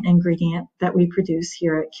second ingredient that we produce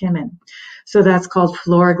here at Kemin. So that's called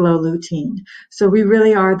FloraGLO lutein. So we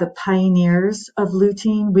really are the pioneers of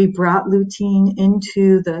lutein. We brought lutein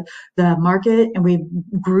into the market, and we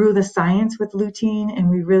grew the science with lutein, and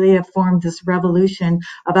we really have formed this revolution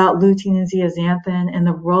about lutein and zeaxanthin and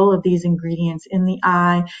the role of these ingredients in the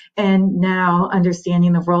eye, and now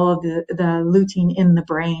understanding the role of the lutein in the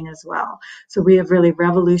brain as well. So we have really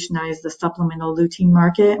revolutionized the supplemental lutein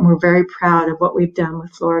market, and we're very proud of what we've done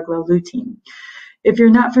with FloraGLO lutein. If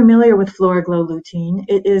you're not familiar with FloraGLO lutein,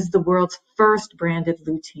 it is the world's first branded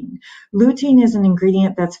lutein. Lutein is an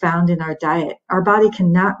ingredient that's found in our diet. Our body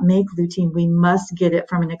cannot make lutein. We must get it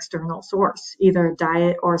from an external source, either a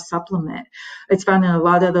diet or a supplement. It's found in a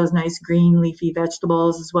lot of those nice green leafy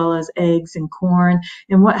vegetables, as well as eggs and corn.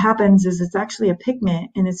 And what happens is it's actually a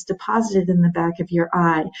pigment, and it's deposited in the back of your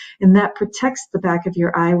eye. And that protects the back of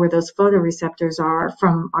your eye where those photoreceptors are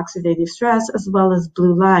from oxidative stress as well as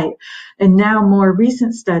blue light. And now more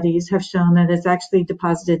recent studies have shown that it's actually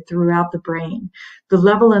deposited throughout the brain. The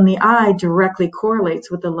level in the eye directly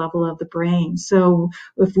correlates with the level of the brain. So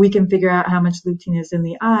if we can figure out how much lutein is in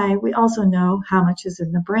the eye, we also know how much is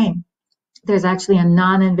in the brain. There's actually a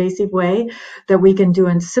non-invasive way that we can do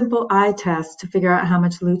a simple eye test to figure out how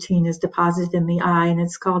much lutein is deposited in the eye, and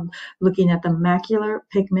it's called looking at the macular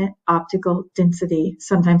pigment optical density.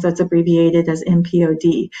 Sometimes that's abbreviated as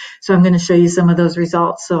MPOD. So I'm going to show you some of those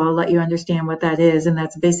results, so I'll let you understand what that is, and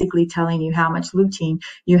that's basically telling you how much lutein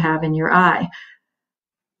you have in your eye.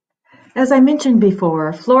 As I mentioned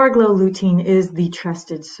before, FloraGLO lutein is the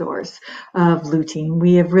trusted source of lutein.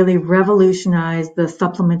 We have really revolutionized the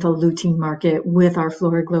supplemental lutein market with our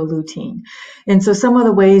FloraGLO lutein. And so some of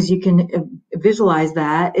the ways you can visualize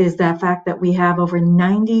that is the fact that we have over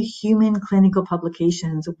 90 human clinical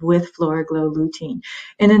publications with FloraGLO lutein.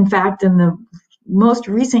 And in fact, in the most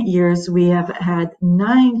recent years, we have had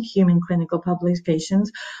 9 human clinical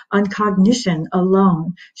publications on cognition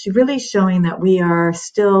alone. She's really showing that we are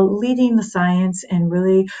still leading the science and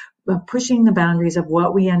really pushing the boundaries of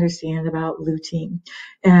what we understand about lutein.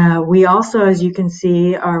 We also, as you can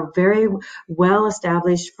see, are very well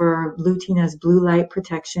established for lutein as blue light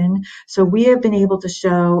protection. So we have been able to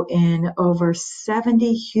show in over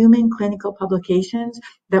 70 human clinical publications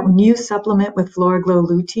that when you supplement with FloraGLO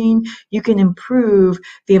lutein, you can improve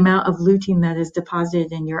the amount of lutein that is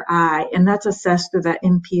deposited in your eye. And that's assessed through that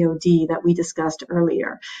MPOD that we discussed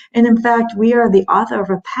earlier. And in fact, we are the author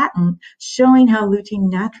of a patent showing how lutein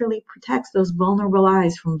naturally protects those vulnerable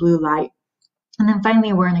eyes from blue light. And then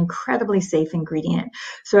finally, we're an incredibly safe ingredient.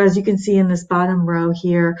 So as you can see in this bottom row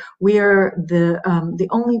here, we are the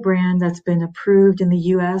only brand that's been approved in the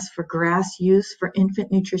U.S. for GRAS use for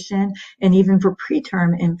infant nutrition and even for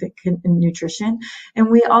preterm infant nutrition. And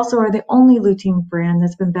we also are the only lutein brand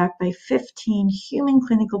that's been backed by 15 human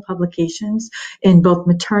clinical publications in both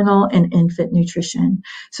maternal and infant nutrition.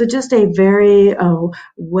 So just a very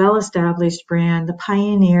well-established brand, the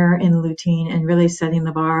pioneer in lutein and really setting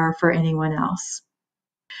the bar for anyone else.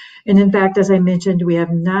 And in fact, as I mentioned, we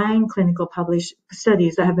have 9 clinical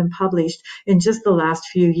studies that have been published in just the last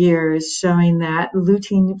few years showing that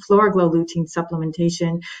FloraGLO lutein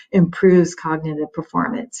supplementation improves cognitive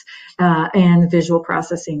performance and visual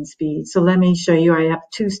processing speed. So let me show you, I have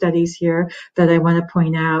 2 studies here that I want to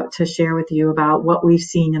point out to share with you about what we've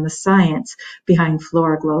seen in the science behind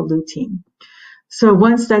FloraGLO lutein. So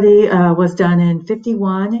one study was done in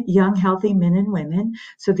 51 young, healthy men and women.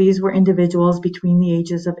 So these were individuals between the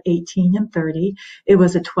ages of 18 and 30. It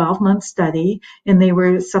was a 12-month study, and they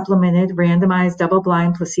were supplemented, randomized,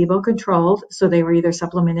 double-blind, placebo-controlled. So they were either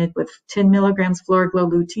supplemented with 10 milligrams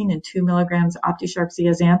FloraGLO lutein and 2 milligrams OptiSharp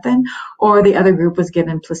zeaxanthin, or the other group was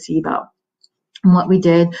given placebo. And what we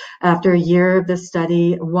did after a year of this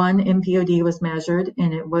study, 1 MPOD was measured,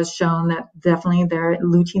 and it was shown that definitely their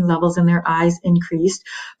lutein levels in their eyes increased.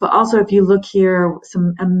 But also, if you look here,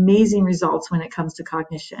 some amazing results when it comes to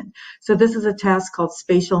cognition. So this is a test called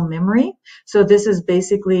spatial memory. So this is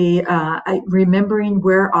basically remembering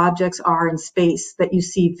where objects are in space that you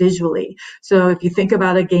see visually. So if you think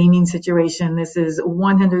about a gaming situation, this is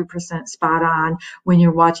 100% spot on when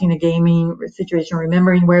you're watching a gaming situation,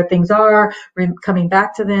 remembering where things are, coming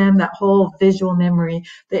back to them, that whole visual memory.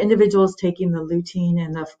 The individuals taking the lutein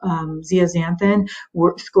and the zeaxanthin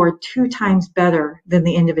scored 2 times better than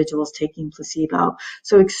the individuals taking placebo.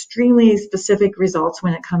 So extremely specific results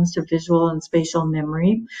when it comes to visual and spatial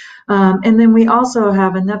memory. And then we also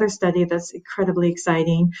have another study that's incredibly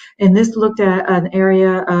exciting, and this looked at an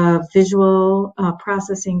area of visual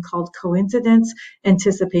processing called coincidence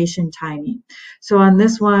anticipation timing. So on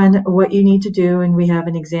this one, what you need to do, and we have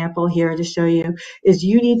an example here to show you, is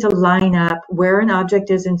you need to line up where an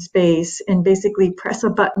object is in space and basically press a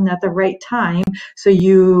button at the right time so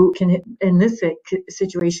you can, in this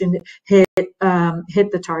situation, hit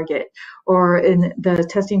the target. Or in the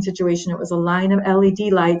testing situation, it was a line of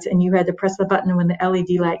LED lights and you had to press the button when the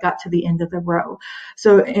LED light got to the end of the row.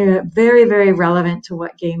 So very, very relevant to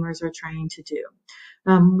what gamers are trying to do.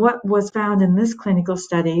 What was found in this clinical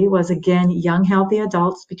study was, again, young, healthy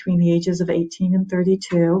adults between the ages of 18 and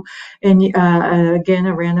 32. And again,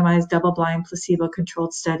 a randomized double-blind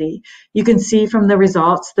placebo-controlled study. You can see from the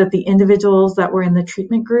results that the individuals that were in the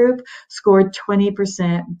treatment group scored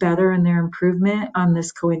 20% better in their improvement on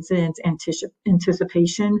this coincidence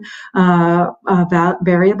anticipation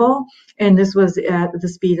variable, and this was at the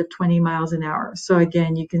speed of 20 miles an hour. So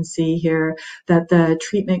again, you can see here that the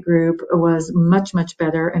treatment group was much, much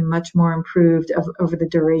better and much more improved over the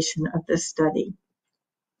duration of this study.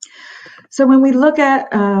 So when we look at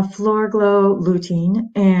FloraGLO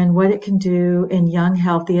lutein and what it can do in young,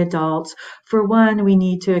 healthy adults, for one, we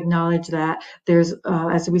need to acknowledge that there's,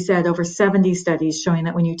 as we said, over 70 studies showing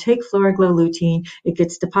that when you take FloraGLO lutein, it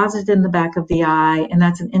gets deposited in the back of the eye, and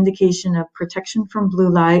that's an indication of protection from blue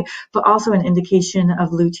light, but also an indication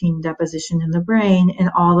of lutein deposition in the brain and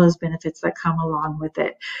all those benefits that come along with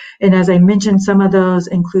it. And as I mentioned, some of those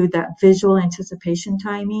include that visual anticipation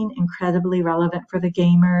timing, incredibly relevant for the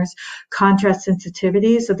gamers, contrast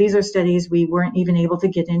sensitivity. So these are studies we weren't even able to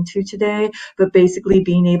get into today, but basically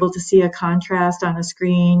being able to see a contrast on a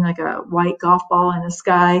screen, like a white golf ball in the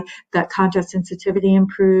sky, that contrast sensitivity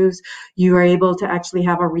improves. You are able to actually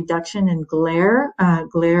have a reduction in glare.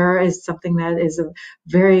 Glare is something that is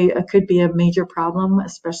could be a major problem,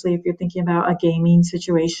 especially if you're thinking about a gaming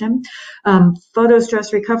situation. Photo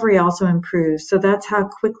stress recovery also improves. So that's how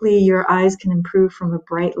quickly your eyes can improve from a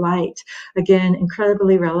bright light. Again,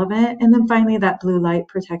 incredibly relevant. And then finally, that blue light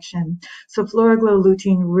protection. So FloraGLO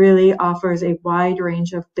lutein really offers a wide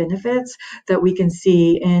range of benefits that we can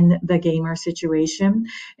see in the gamer situation.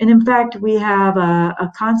 And in fact, we have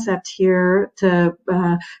a concept here to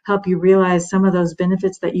help you realize some of those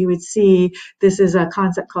benefits that you would see. This is a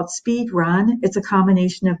concept called Speed Run. It's a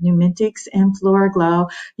combination of Neumentix and FloraGLO.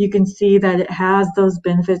 You can see that it has those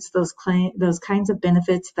benefits, those kinds of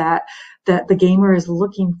benefits that the gamer is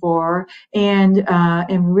looking for, and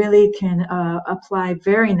really can apply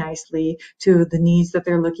very nicely to the needs that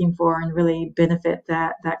they're looking for and really benefit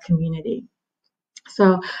that community.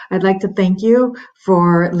 So I'd like to thank you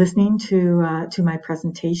for listening to my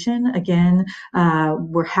presentation. Again,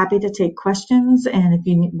 we're happy to take questions, and if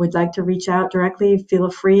you would like to reach out directly, feel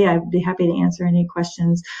free. I'd be happy to answer any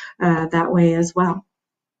questions that way as well.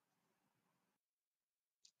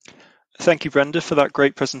 Thank you, Brenda, for that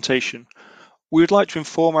great presentation. We would like to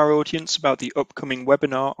inform our audience about the upcoming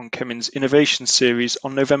webinar on Kemin's Innovation Series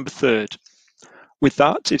on November 3rd. With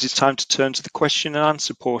that, it is time to turn to the question and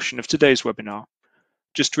answer portion of today's webinar.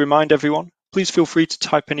 Just to remind everyone, please feel free to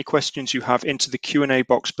type any questions you have into the Q&A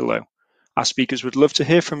box below. Our speakers would love to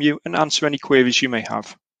hear from you and answer any queries you may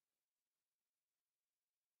have.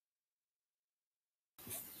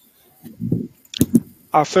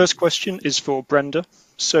 Our first question is for Brenda.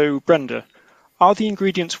 So Brenda, are the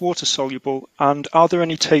ingredients water soluble, and are there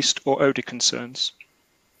any taste or odor concerns?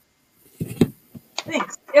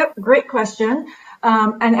 Thanks. Yep, great question.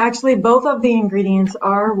 And actually, both of the ingredients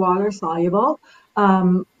are water soluble.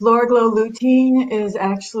 FloraGLO lutein is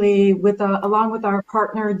actually along with our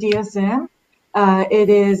partner DSM. It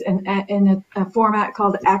is in a format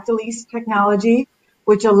called Actilease technology,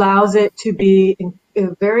 which allows it to be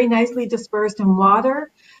very nicely dispersed in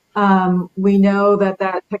water. We know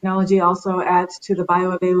that technology also adds to the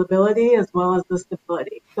bioavailability as well as the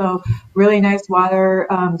stability. So really nice water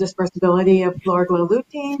dispersibility of FloraGLO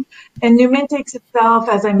lutein. And Neumentix itself,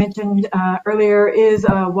 as I mentioned earlier, is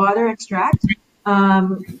a water extract.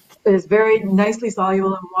 Is very nicely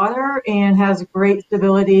soluble in water and has great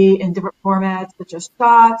stability in different formats such as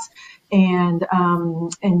shots and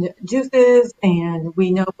juices. And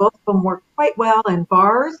we know both of them work quite well in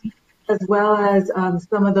bars, as well as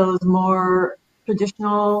some of those more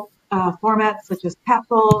traditional formats such as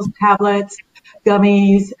capsules, tablets,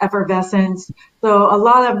 gummies, effervescents. So a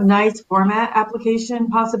lot of nice format application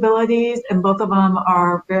possibilities, and both of them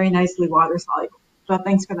are very nicely water soluble. So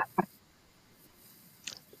thanks for that question.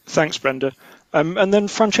 Thanks, Brenda. And then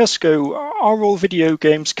Francesco, are all video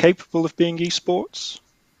games capable of being esports?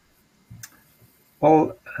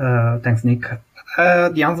 Well, thanks, Nick.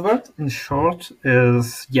 The answer, in short,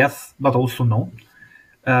 is yes, but also no.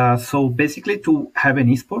 So basically, to have an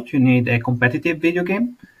esport, you need a competitive video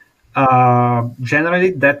game.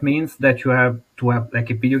 Generally, that means that you have to have like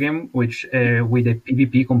a video game which with a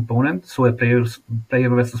PvP component, so a player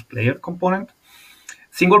versus player component.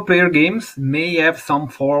 Single player games may have some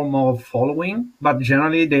form of following, but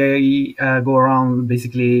generally they go around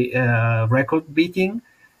basically record beating.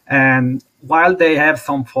 And while they have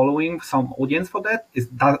some following, some audience for that,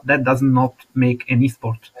 that does not make an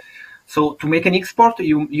esport. So to make an esport,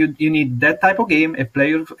 you need that type of game, a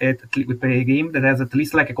game that has at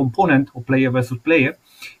least like a component of player versus player.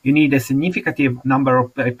 You need a significant number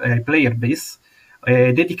of player base.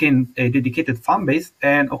 a dedicated fan base,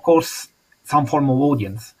 and of course, some form of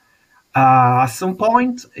audience. At some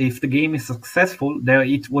point, if the game is successful, there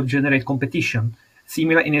it will generate competition,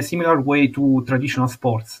 in a similar way to traditional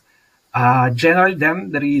sports. Generally,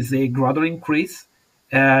 then there is a gradual increase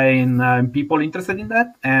in people interested in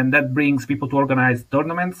that, and that brings people to organize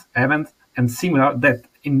tournaments, events, and similar. That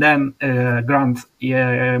then grants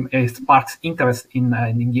sparks interest in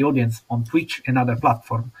the audience on Twitch and other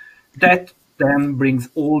platforms. That then brings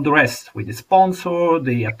all the rest with the sponsor,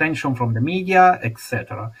 the attention from the media,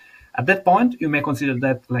 etc. At that point, you may consider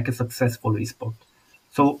that like a successful esport.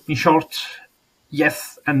 So, in short,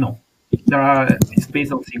 yes and no. It's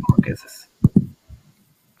based on similar cases.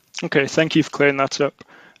 Okay, thank you for clearing that up.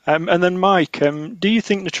 And then, Mike, do you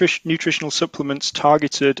think nutritional supplements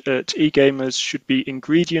targeted at e-gamers should be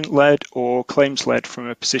ingredient-led or claims-led from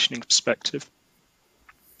a positioning perspective?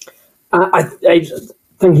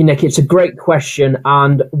 Thank you, Nick. It's a great question.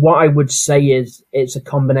 And what I would say is it's a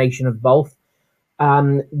combination of both.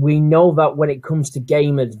 We know that when it comes to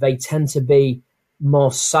gamers, they tend to be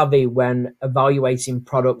more savvy when evaluating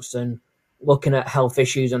products and looking at health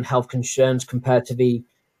issues and health concerns compared to the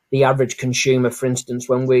average consumer. For instance,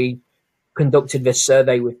 when we conducted this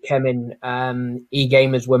survey with Kemin,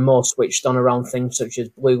 e-gamers were more switched on around things such as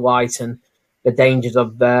blue light and the dangers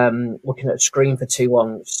of looking at a screen for too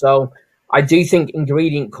long. So I do think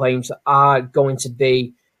ingredient claims are going to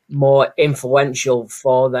be more influential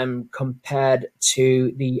for them compared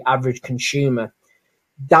to the average consumer.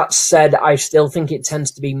 That said, I still think it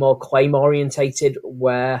tends to be more claim orientated,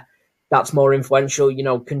 where that's more influential. You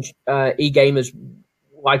know, e-gamers,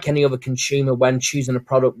 like any other consumer, when choosing a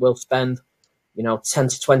product, will spend, 10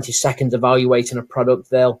 to 20 seconds evaluating a product.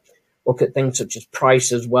 They'll look at things such as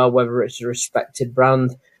price as well, whether it's a respected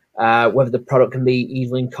brand, whether the product can be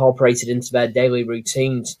easily incorporated into their daily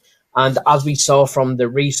routines. And as we saw from the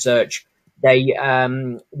research, they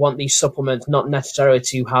want these supplements not necessarily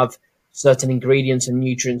to have certain ingredients and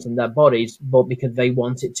nutrients in their bodies, but because they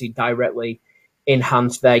want it to directly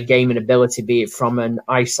enhance their gaming ability, be it from an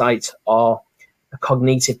eyesight or a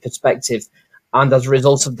cognitive perspective. And as a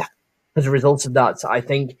result of that, I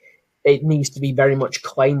think it needs to be very much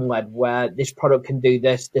claim-led, where this product can do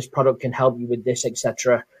this product can help you with this,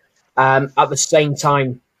 etc. At the same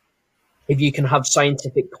time, if you can have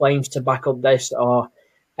scientific claims to back up this or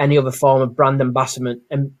any other form of brand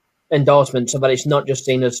endorsement, so that it's not just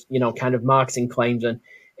seen as, kind of marketing claims, and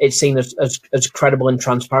it's seen as credible and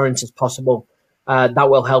transparent as possible, that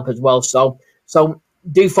will help as well. So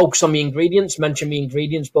do focus on the ingredients, mention the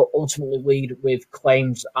ingredients, but ultimately lead with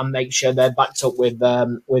claims and make sure they're backed up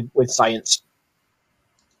with science.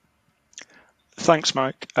 Thanks,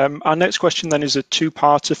 Mike. Our next question then is a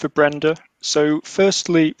two-parter for Brenda. So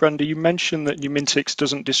firstly, Brenda, you mentioned that Neumentix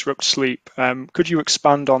doesn't disrupt sleep. Could you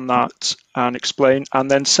expand on that and explain? And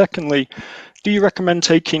then secondly, do you recommend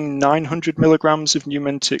taking 900 milligrams of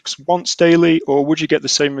Neumentix once daily, or would you get the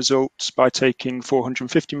same results by taking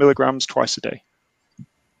 450 milligrams twice a day?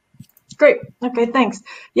 Great. Okay, thanks.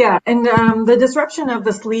 Yeah, and the disruption of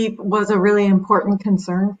the sleep was a really important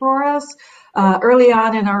concern for us. Early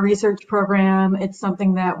on in our research program, it's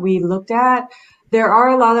something that we looked at. There are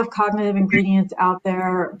a lot of cognitive ingredients out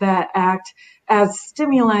there that act as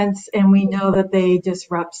stimulants, and we know that they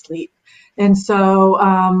disrupt sleep. And so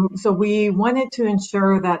we wanted to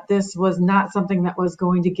ensure that this was not something that was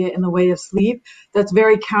going to get in the way of sleep. That's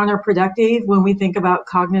very counterproductive when we think about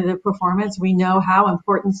cognitive performance. We know how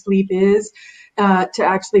important sleep is to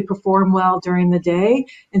actually perform well during the day.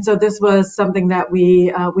 And so this was something that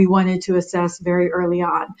we wanted to assess very early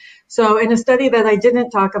on. So in a study that I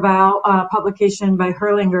didn't talk about, publication by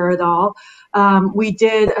Herlinger et al., we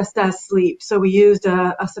did assess sleep. So we used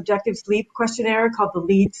a subjective sleep questionnaire called the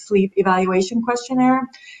Lead Sleep Evaluation Questionnaire.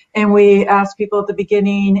 And we asked people at the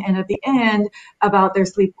beginning and at the end about their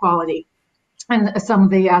sleep quality and some of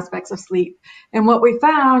the aspects of sleep. And what we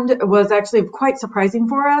found was actually quite surprising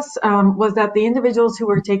for us, was that the individuals who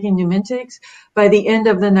were taking Neumentix by the end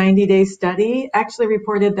of the 90-day study actually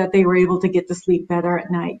reported that they were able to get to sleep better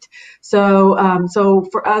at night. So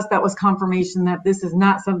for us, that was confirmation that this is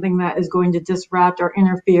not something that is going to disrupt or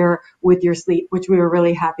interfere with your sleep, which we were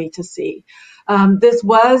really happy to see. This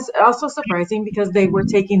was also surprising because they were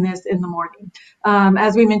taking this in the morning.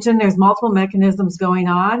 As we mentioned, there's multiple mechanisms going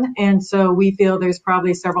on, and so we feel there's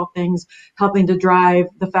probably several things helping to drive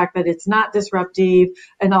the fact that it's not disruptive,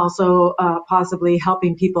 and also possibly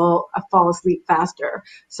helping people fall asleep faster.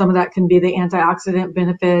 Some of that can be the antioxidant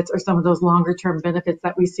benefits or some of those longer term benefits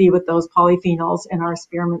that we see with those polyphenols in our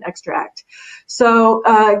spearmint extract. So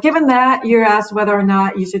given that, you're asked whether or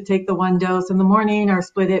not you should take the one dose in the morning or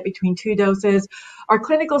split it between two doses. is our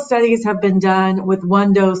clinical studies have been done with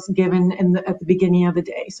one dose given at the beginning of the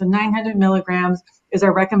day. So 900 milligrams is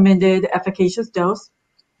our recommended efficacious dose.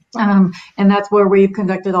 And that's where we've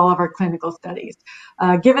conducted all of our clinical studies.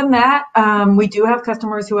 Given that, we do have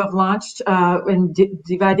customers who have launched and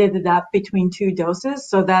divided it up between 2 doses.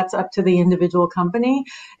 So that's up to the individual company.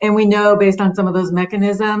 And we know based on some of those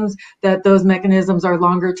mechanisms that those mechanisms are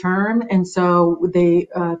longer term. And so they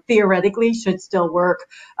theoretically should still work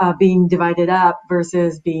being divided up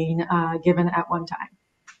versus being given at one time.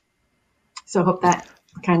 So I hope that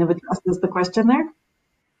kind of addresses the question there.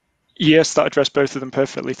 Yes, that addressed both of them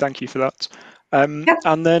perfectly. Thank you for that. Yep.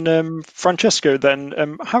 And then, Francesco,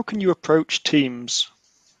 then, how can you approach teams?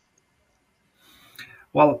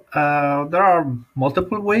 Well, there are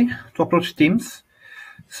multiple ways to approach teams.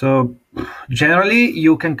 So generally,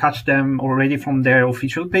 you can catch them already from their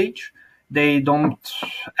official page. They don't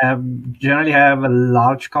generally have a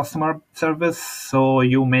large customer service, so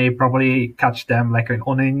you may probably catch them like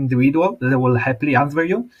on an individual. They will happily answer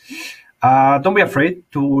you. Don't be afraid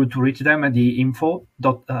to reach them at the info.team.com,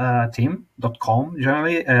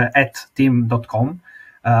 generally at team.com,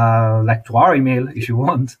 like to our email if you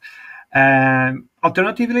want.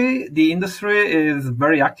 Alternatively, the industry is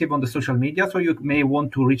very active on the social media, so you may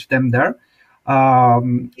want to reach them there.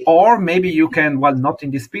 Or maybe you can, well, not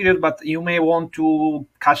in this period, but you may want to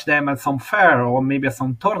catch them at some fair or maybe at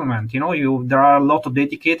some tournament. There are a lot of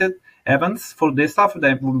dedicated events for this stuff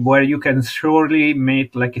where you can surely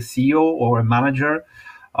meet like a CEO or a manager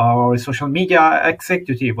or a social media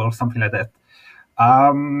executive or something like that.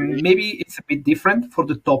 Maybe it's a bit different for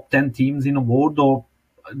the top 10 teams in the world or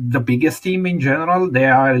the biggest team in general. They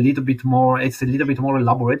are it's a little bit more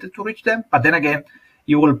elaborated to reach them. But then again,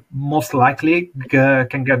 you will most likely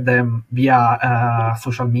can get them via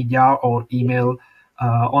social media or email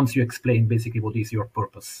once you explain basically what is your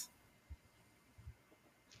purpose.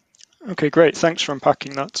 Okay, great. Thanks for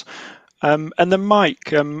unpacking that. And then,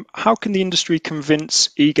 Mike, how can the industry convince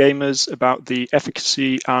e-gamers about the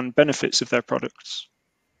efficacy and benefits of their products?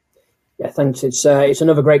 Yeah, thanks. It's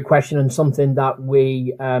another great question and something that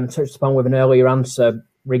we touched upon with an earlier answer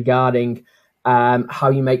regarding how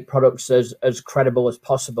you make products as credible as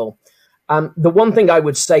possible. The one thing I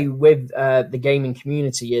would say with the gaming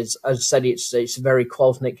community is, as I said, it's a very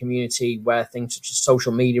close-knit community where things such as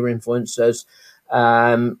social media influencers,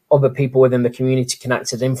 other people within the community can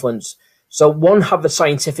act as influence. So one, have the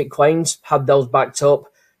scientific claims, have those backed up,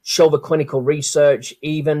 show the clinical research,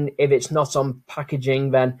 even if it's not on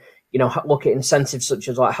packaging, then look at incentives such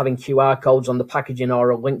as like having QR codes on the packaging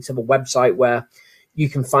or a link to the website where you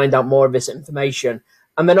can find out more of this information.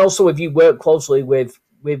 And then also, if you work closely with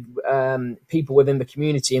people within the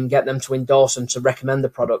community and get them to endorse and to recommend the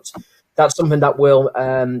product, that's something that will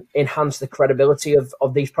enhance the credibility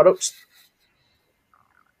of these products.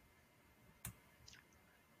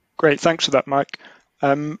 Great, thanks for that, Mike.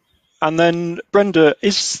 And then, Brenda,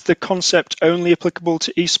 is the concept only applicable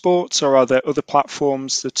to esports, or are there other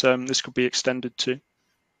platforms that this could be extended to?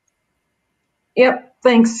 Yep,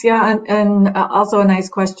 thanks. Yeah, and also a nice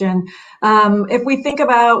question. If we think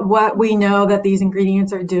about what we know that these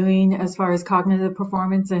ingredients are doing as far as cognitive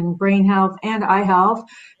performance and brain health and eye health,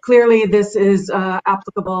 clearly this is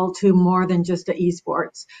applicable to more than just the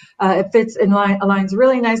esports. It aligns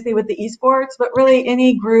really nicely with the esports, but really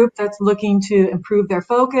any group that's looking to improve their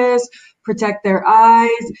focus, protect their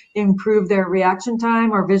eyes, improve their reaction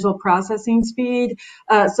time or visual processing speed.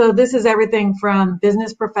 So this is everything from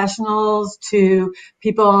business professionals to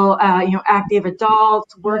people, active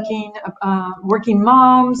adults, working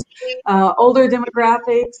moms, older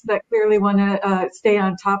demographics that clearly want to stay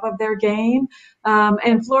on top of their game.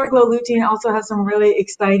 And FloraGLO Lutein also has some really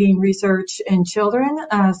exciting research in children.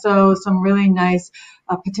 So some really nice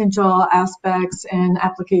potential aspects and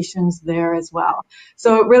applications there as well.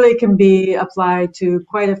 So it really can be applied to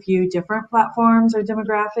quite a few different platforms or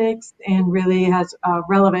demographics and really has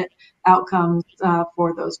relevant outcomes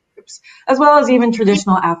for those groups, as well as even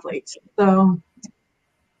traditional athletes. So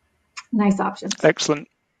nice options. Excellent.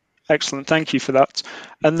 Excellent. Thank you for that.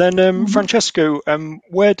 And then, Francesco,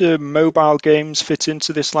 where do mobile games fit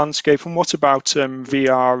into this landscape, and what about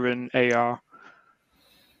VR and AR?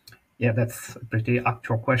 Yeah, that's a pretty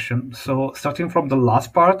actual question. So starting from the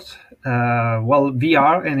last part, well,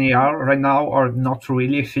 VR and AR right now are not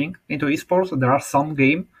really a thing into esports. There are some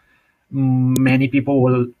games. Many people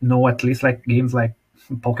will know at least like games like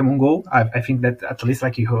Pokemon Go. I think that at least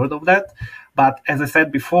like you heard of that. But as I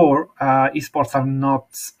said before, esports are not,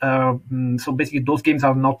 so basically those games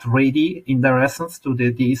are not ready in their essence to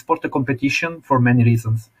the esport, the competition, for many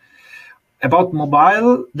reasons. About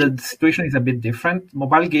mobile, the situation is a bit different.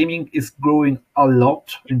 Mobile gaming is growing a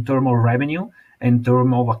lot in terms of revenue, in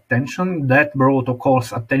terms of attention. That brought, of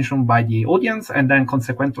course, attention by the audience, and then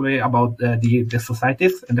consequently about the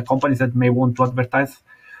societies and the companies that may want to advertise.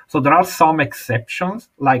 So there are some exceptions,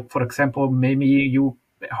 like, for example, maybe you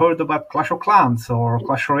heard about Clash of Clans or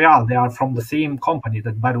Clash Royale. They are from the same company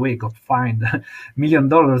that, by the way, got fined $1 million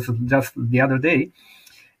just the other day.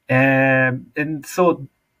 And so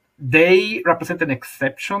they represent an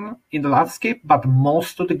exception in the landscape, but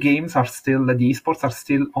most of the games are still, the esports are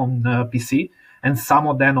still on PC, and some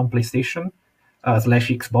of them on PlayStation /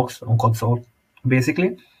 Xbox, on console,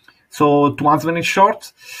 basically. So to answer in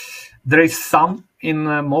short, there is some in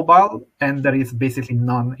mobile, and there is basically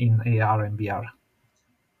none in AR and VR.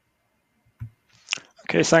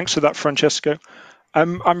 Okay, thanks for that, Francesco.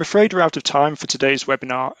 I'm afraid we're out of time for today's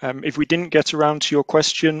webinar. If we didn't get around to your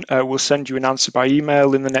question, we'll send you an answer by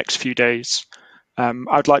email in the next few days.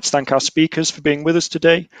 I'd like to thank our speakers for being with us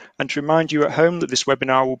today and to remind you at home that this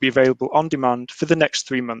webinar will be available on demand for the next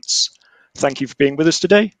 3 months. Thank you for being with us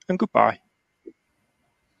today, and goodbye.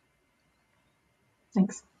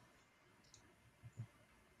 Thanks.